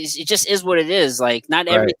sometimes it just is what it is. Like not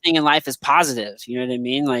Right. everything in life is positive. You know what I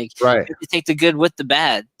mean? Like Right. you have to take the good with the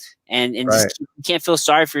bad, and Right. just you can't feel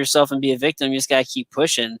sorry for yourself and be a victim. You just gotta keep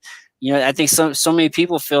pushing. I think so many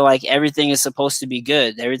people feel like everything is supposed to be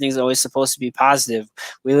good. Everything's always supposed to be positive.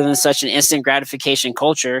 We live in such an instant gratification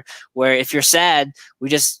culture where if you're sad, we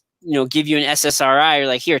just, give you an SSRI or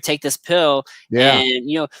like, here, take this pill. Yeah.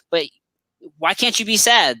 And, but why can't you be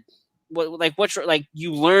sad? What's like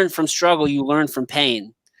you learn from struggle, you learn from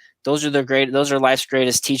pain. Those are life's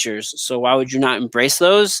greatest teachers. So why would you not embrace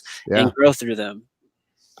those and grow through them?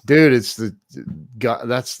 Dude,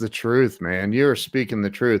 that's the truth, man. You're speaking the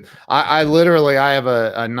truth. I literally, I have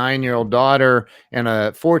a 9-year-old daughter and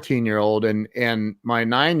a 14-year-old, and my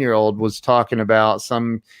 9-year-old was talking about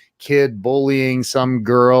some kid bullying some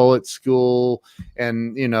girl at school,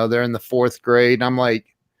 and they're in the 4th grade. And I'm like,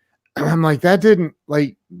 that didn't,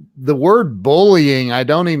 like, the word bullying, I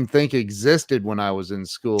don't even think existed when I was in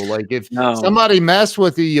school. Like if somebody messed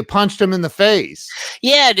with you, you punched them in the face.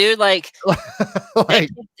 Yeah, dude. Like, like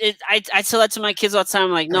I tell that to my kids all the time.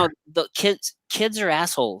 I'm like, no, the kids are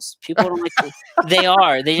assholes. People don't like they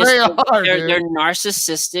are. They're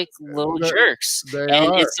narcissistic little jerks.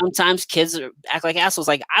 And sometimes kids act like assholes.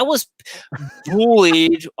 Like I was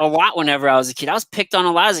bullied a lot whenever I was a kid. I was picked on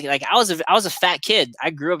a lot as a kid. Like I was a fat kid.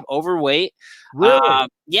 I grew up overweight. Really?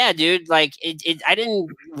 Yeah, dude. Like I didn't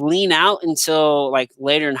lean out until like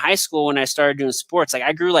later in high school when I started doing sports. Like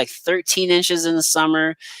I grew like 13 inches in the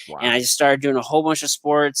summer. Wow. And I just started doing a whole bunch of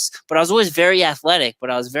sports, but I was always very athletic, but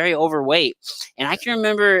I was very overweight. And I can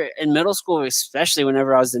remember in middle school, especially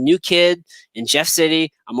whenever I was the new kid in Jeff City,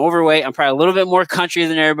 I'm overweight. I'm probably a little bit more country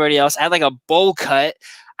than everybody else. I had like a bowl cut.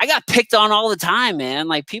 I got picked on all the time, man.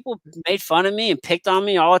 Like people made fun of me and picked on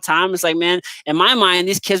me all the time. It's like, man, in my mind,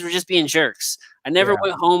 these kids were just being jerks. I never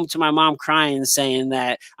went home to my mom crying and saying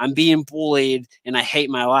that I'm being bullied and I hate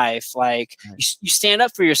my life. Like you stand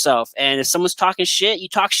up for yourself, and if someone's talking shit, you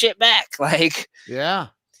talk shit back. Like, yeah.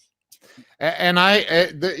 And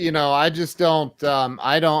I just don't,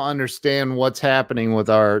 I don't understand what's happening with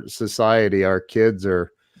our society. Our kids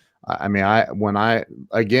are I mean,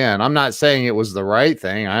 again, I'm not saying it was the right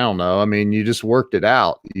thing. I don't know. I mean, you just worked it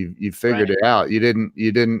out. You figured Right. it out. You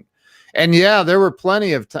didn't. And yeah, there were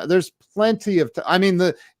plenty of there's plenty of I mean,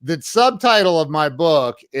 the subtitle of my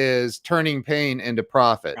book is Turning Pain into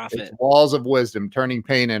Profit. It's Walls of Wisdom, Turning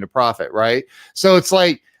Pain into Profit, right? So it's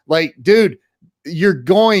like, dude, you're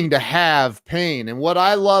going to have pain. And what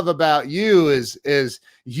I love about you is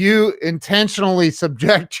you intentionally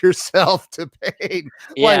subject yourself to pain,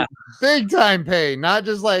 like big time pain, not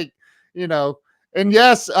just like, you know, and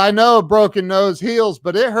yes, I know a broken nose heals,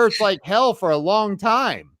 but it hurts like hell for a long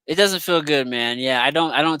time. It doesn't feel good, man. Yeah, I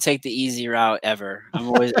don't take the easy route ever. I'm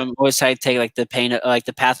always trying to take like the pain, like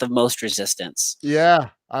the path of most resistance. Yeah,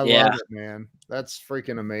 I love it, man. That's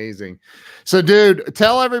freaking amazing. So, dude,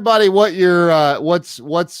 tell everybody what your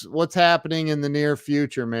what's happening in the near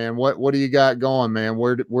future, man. What do you got going, man?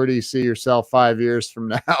 Where do you see yourself 5 years from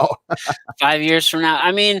now? 5 years from now.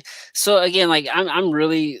 I mean, so again, like I'm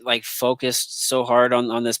really like focused so hard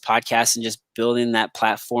on this podcast and just building that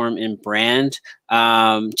platform and brand.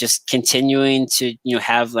 Just continuing to, you know,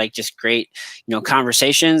 have like just great, you know,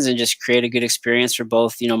 conversations and just create a good experience for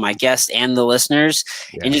both, you know, my guests and the listeners,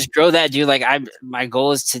 and just grow that, dude. Like my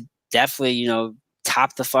goal is to definitely, you know,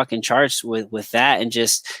 top the fucking charts with that and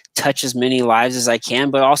just touch as many lives as I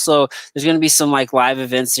can. But also there's going to be some like live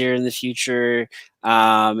events here in the future,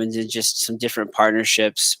 and then just some different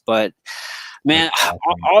partnerships. But man,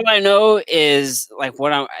 all I know is like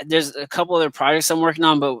there's a couple other projects I'm working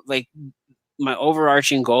on, but like my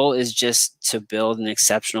overarching goal is just to build an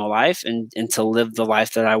exceptional life and to live the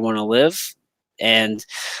life that I want to live, and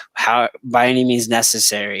how by any means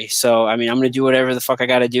necessary. So, I mean, I'm going to do whatever the fuck I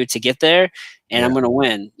got to do to get there, and I'm going to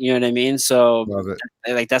win. You know what I mean? So love it.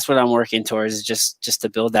 Like, that's what I'm working towards, is just to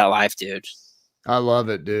build that life, dude. I love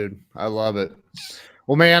it, dude. I love it.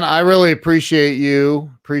 Well, man, I really appreciate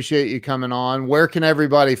you. Appreciate you coming on. Where can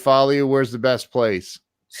everybody follow you? Where's the best place?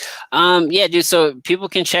 Yeah, dude. So people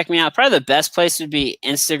can check me out. Probably the best place would be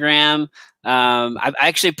Instagram. I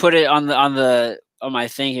actually put it on my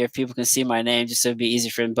thing here. If people can see my name, just so it'd be easy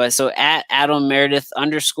for them. But so at Adam Meredith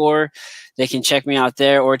 _, they can check me out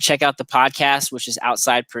there, or check out the podcast, which is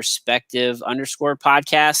Outside Perspective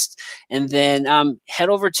 _podcast. And then head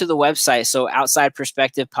over to the website. So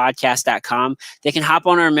outsideperspectivepodcast.com. They can hop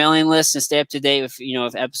on our mailing list and stay up to date with, you know,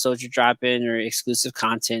 if episodes are dropping or exclusive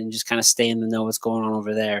content, and just kind of stay in the know what's going on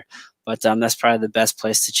over there. But that's probably the best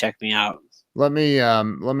place to check me out. Let me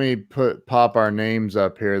pop our names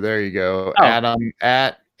up here. There you go. Oh.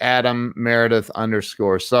 Adam Meredith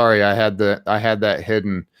 _. Sorry, I had that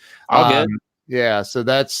hidden. All good. Yeah, so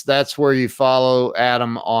that's where you follow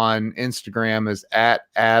Adam on Instagram, is at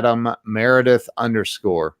Adam Meredith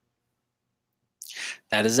 _.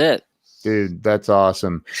 That is it. Dude, that's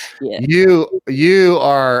awesome. Yeah. You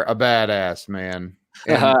are a badass, man.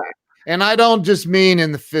 And I don't just mean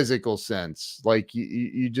in the physical sense. Like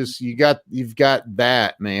you've got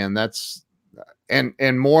that, man. That's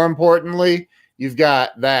and more importantly, you've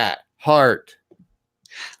got that heart.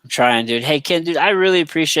 I'm trying, dude. Hey, Ken, dude, I really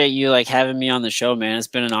appreciate you like having me on the show, man. It's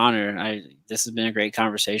been an honor. This has been a great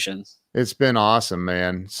conversation. It's been awesome,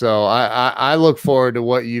 man. So I look forward to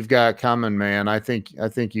what you've got coming, man. I think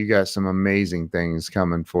you got some amazing things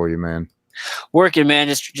coming for you, man. Working, man.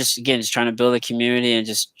 Just again, just trying to build a community and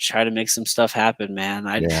just try to make some stuff happen, man.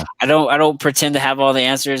 I don't pretend to have all the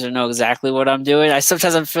answers or know exactly what I'm doing.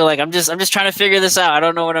 Sometimes I feel like I'm just trying to figure this out. I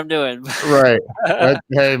don't know what I'm doing. Right.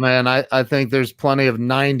 Hey, man, I think there's plenty of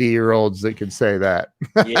 90-year-olds that could say that.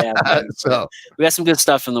 Yeah. So we got some good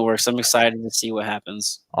stuff in the works. I'm excited to see what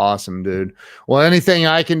happens. Awesome, dude. Well, anything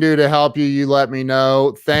I can do to help you, you let me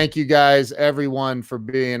know. Thank you guys, everyone, for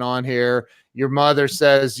being on here. Your mother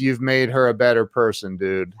says you've made her a better person,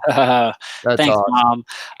 dude. That's thanks, awesome.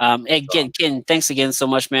 Mom. Again, thanks again so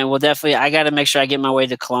much, man. Well, definitely, I got to make sure I get my way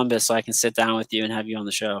to Columbus so I can sit down with you and have you on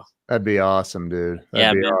the show. That'd be awesome, dude.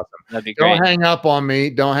 That'd be awesome. That'd be great. Don't hang up on me.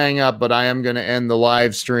 Don't hang up, but I am going to end the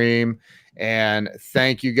live stream. And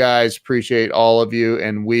thank you guys. Appreciate all of you.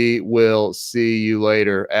 And we will see you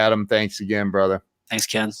later. Adam, thanks again, brother. Thanks,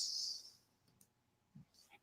 Ken.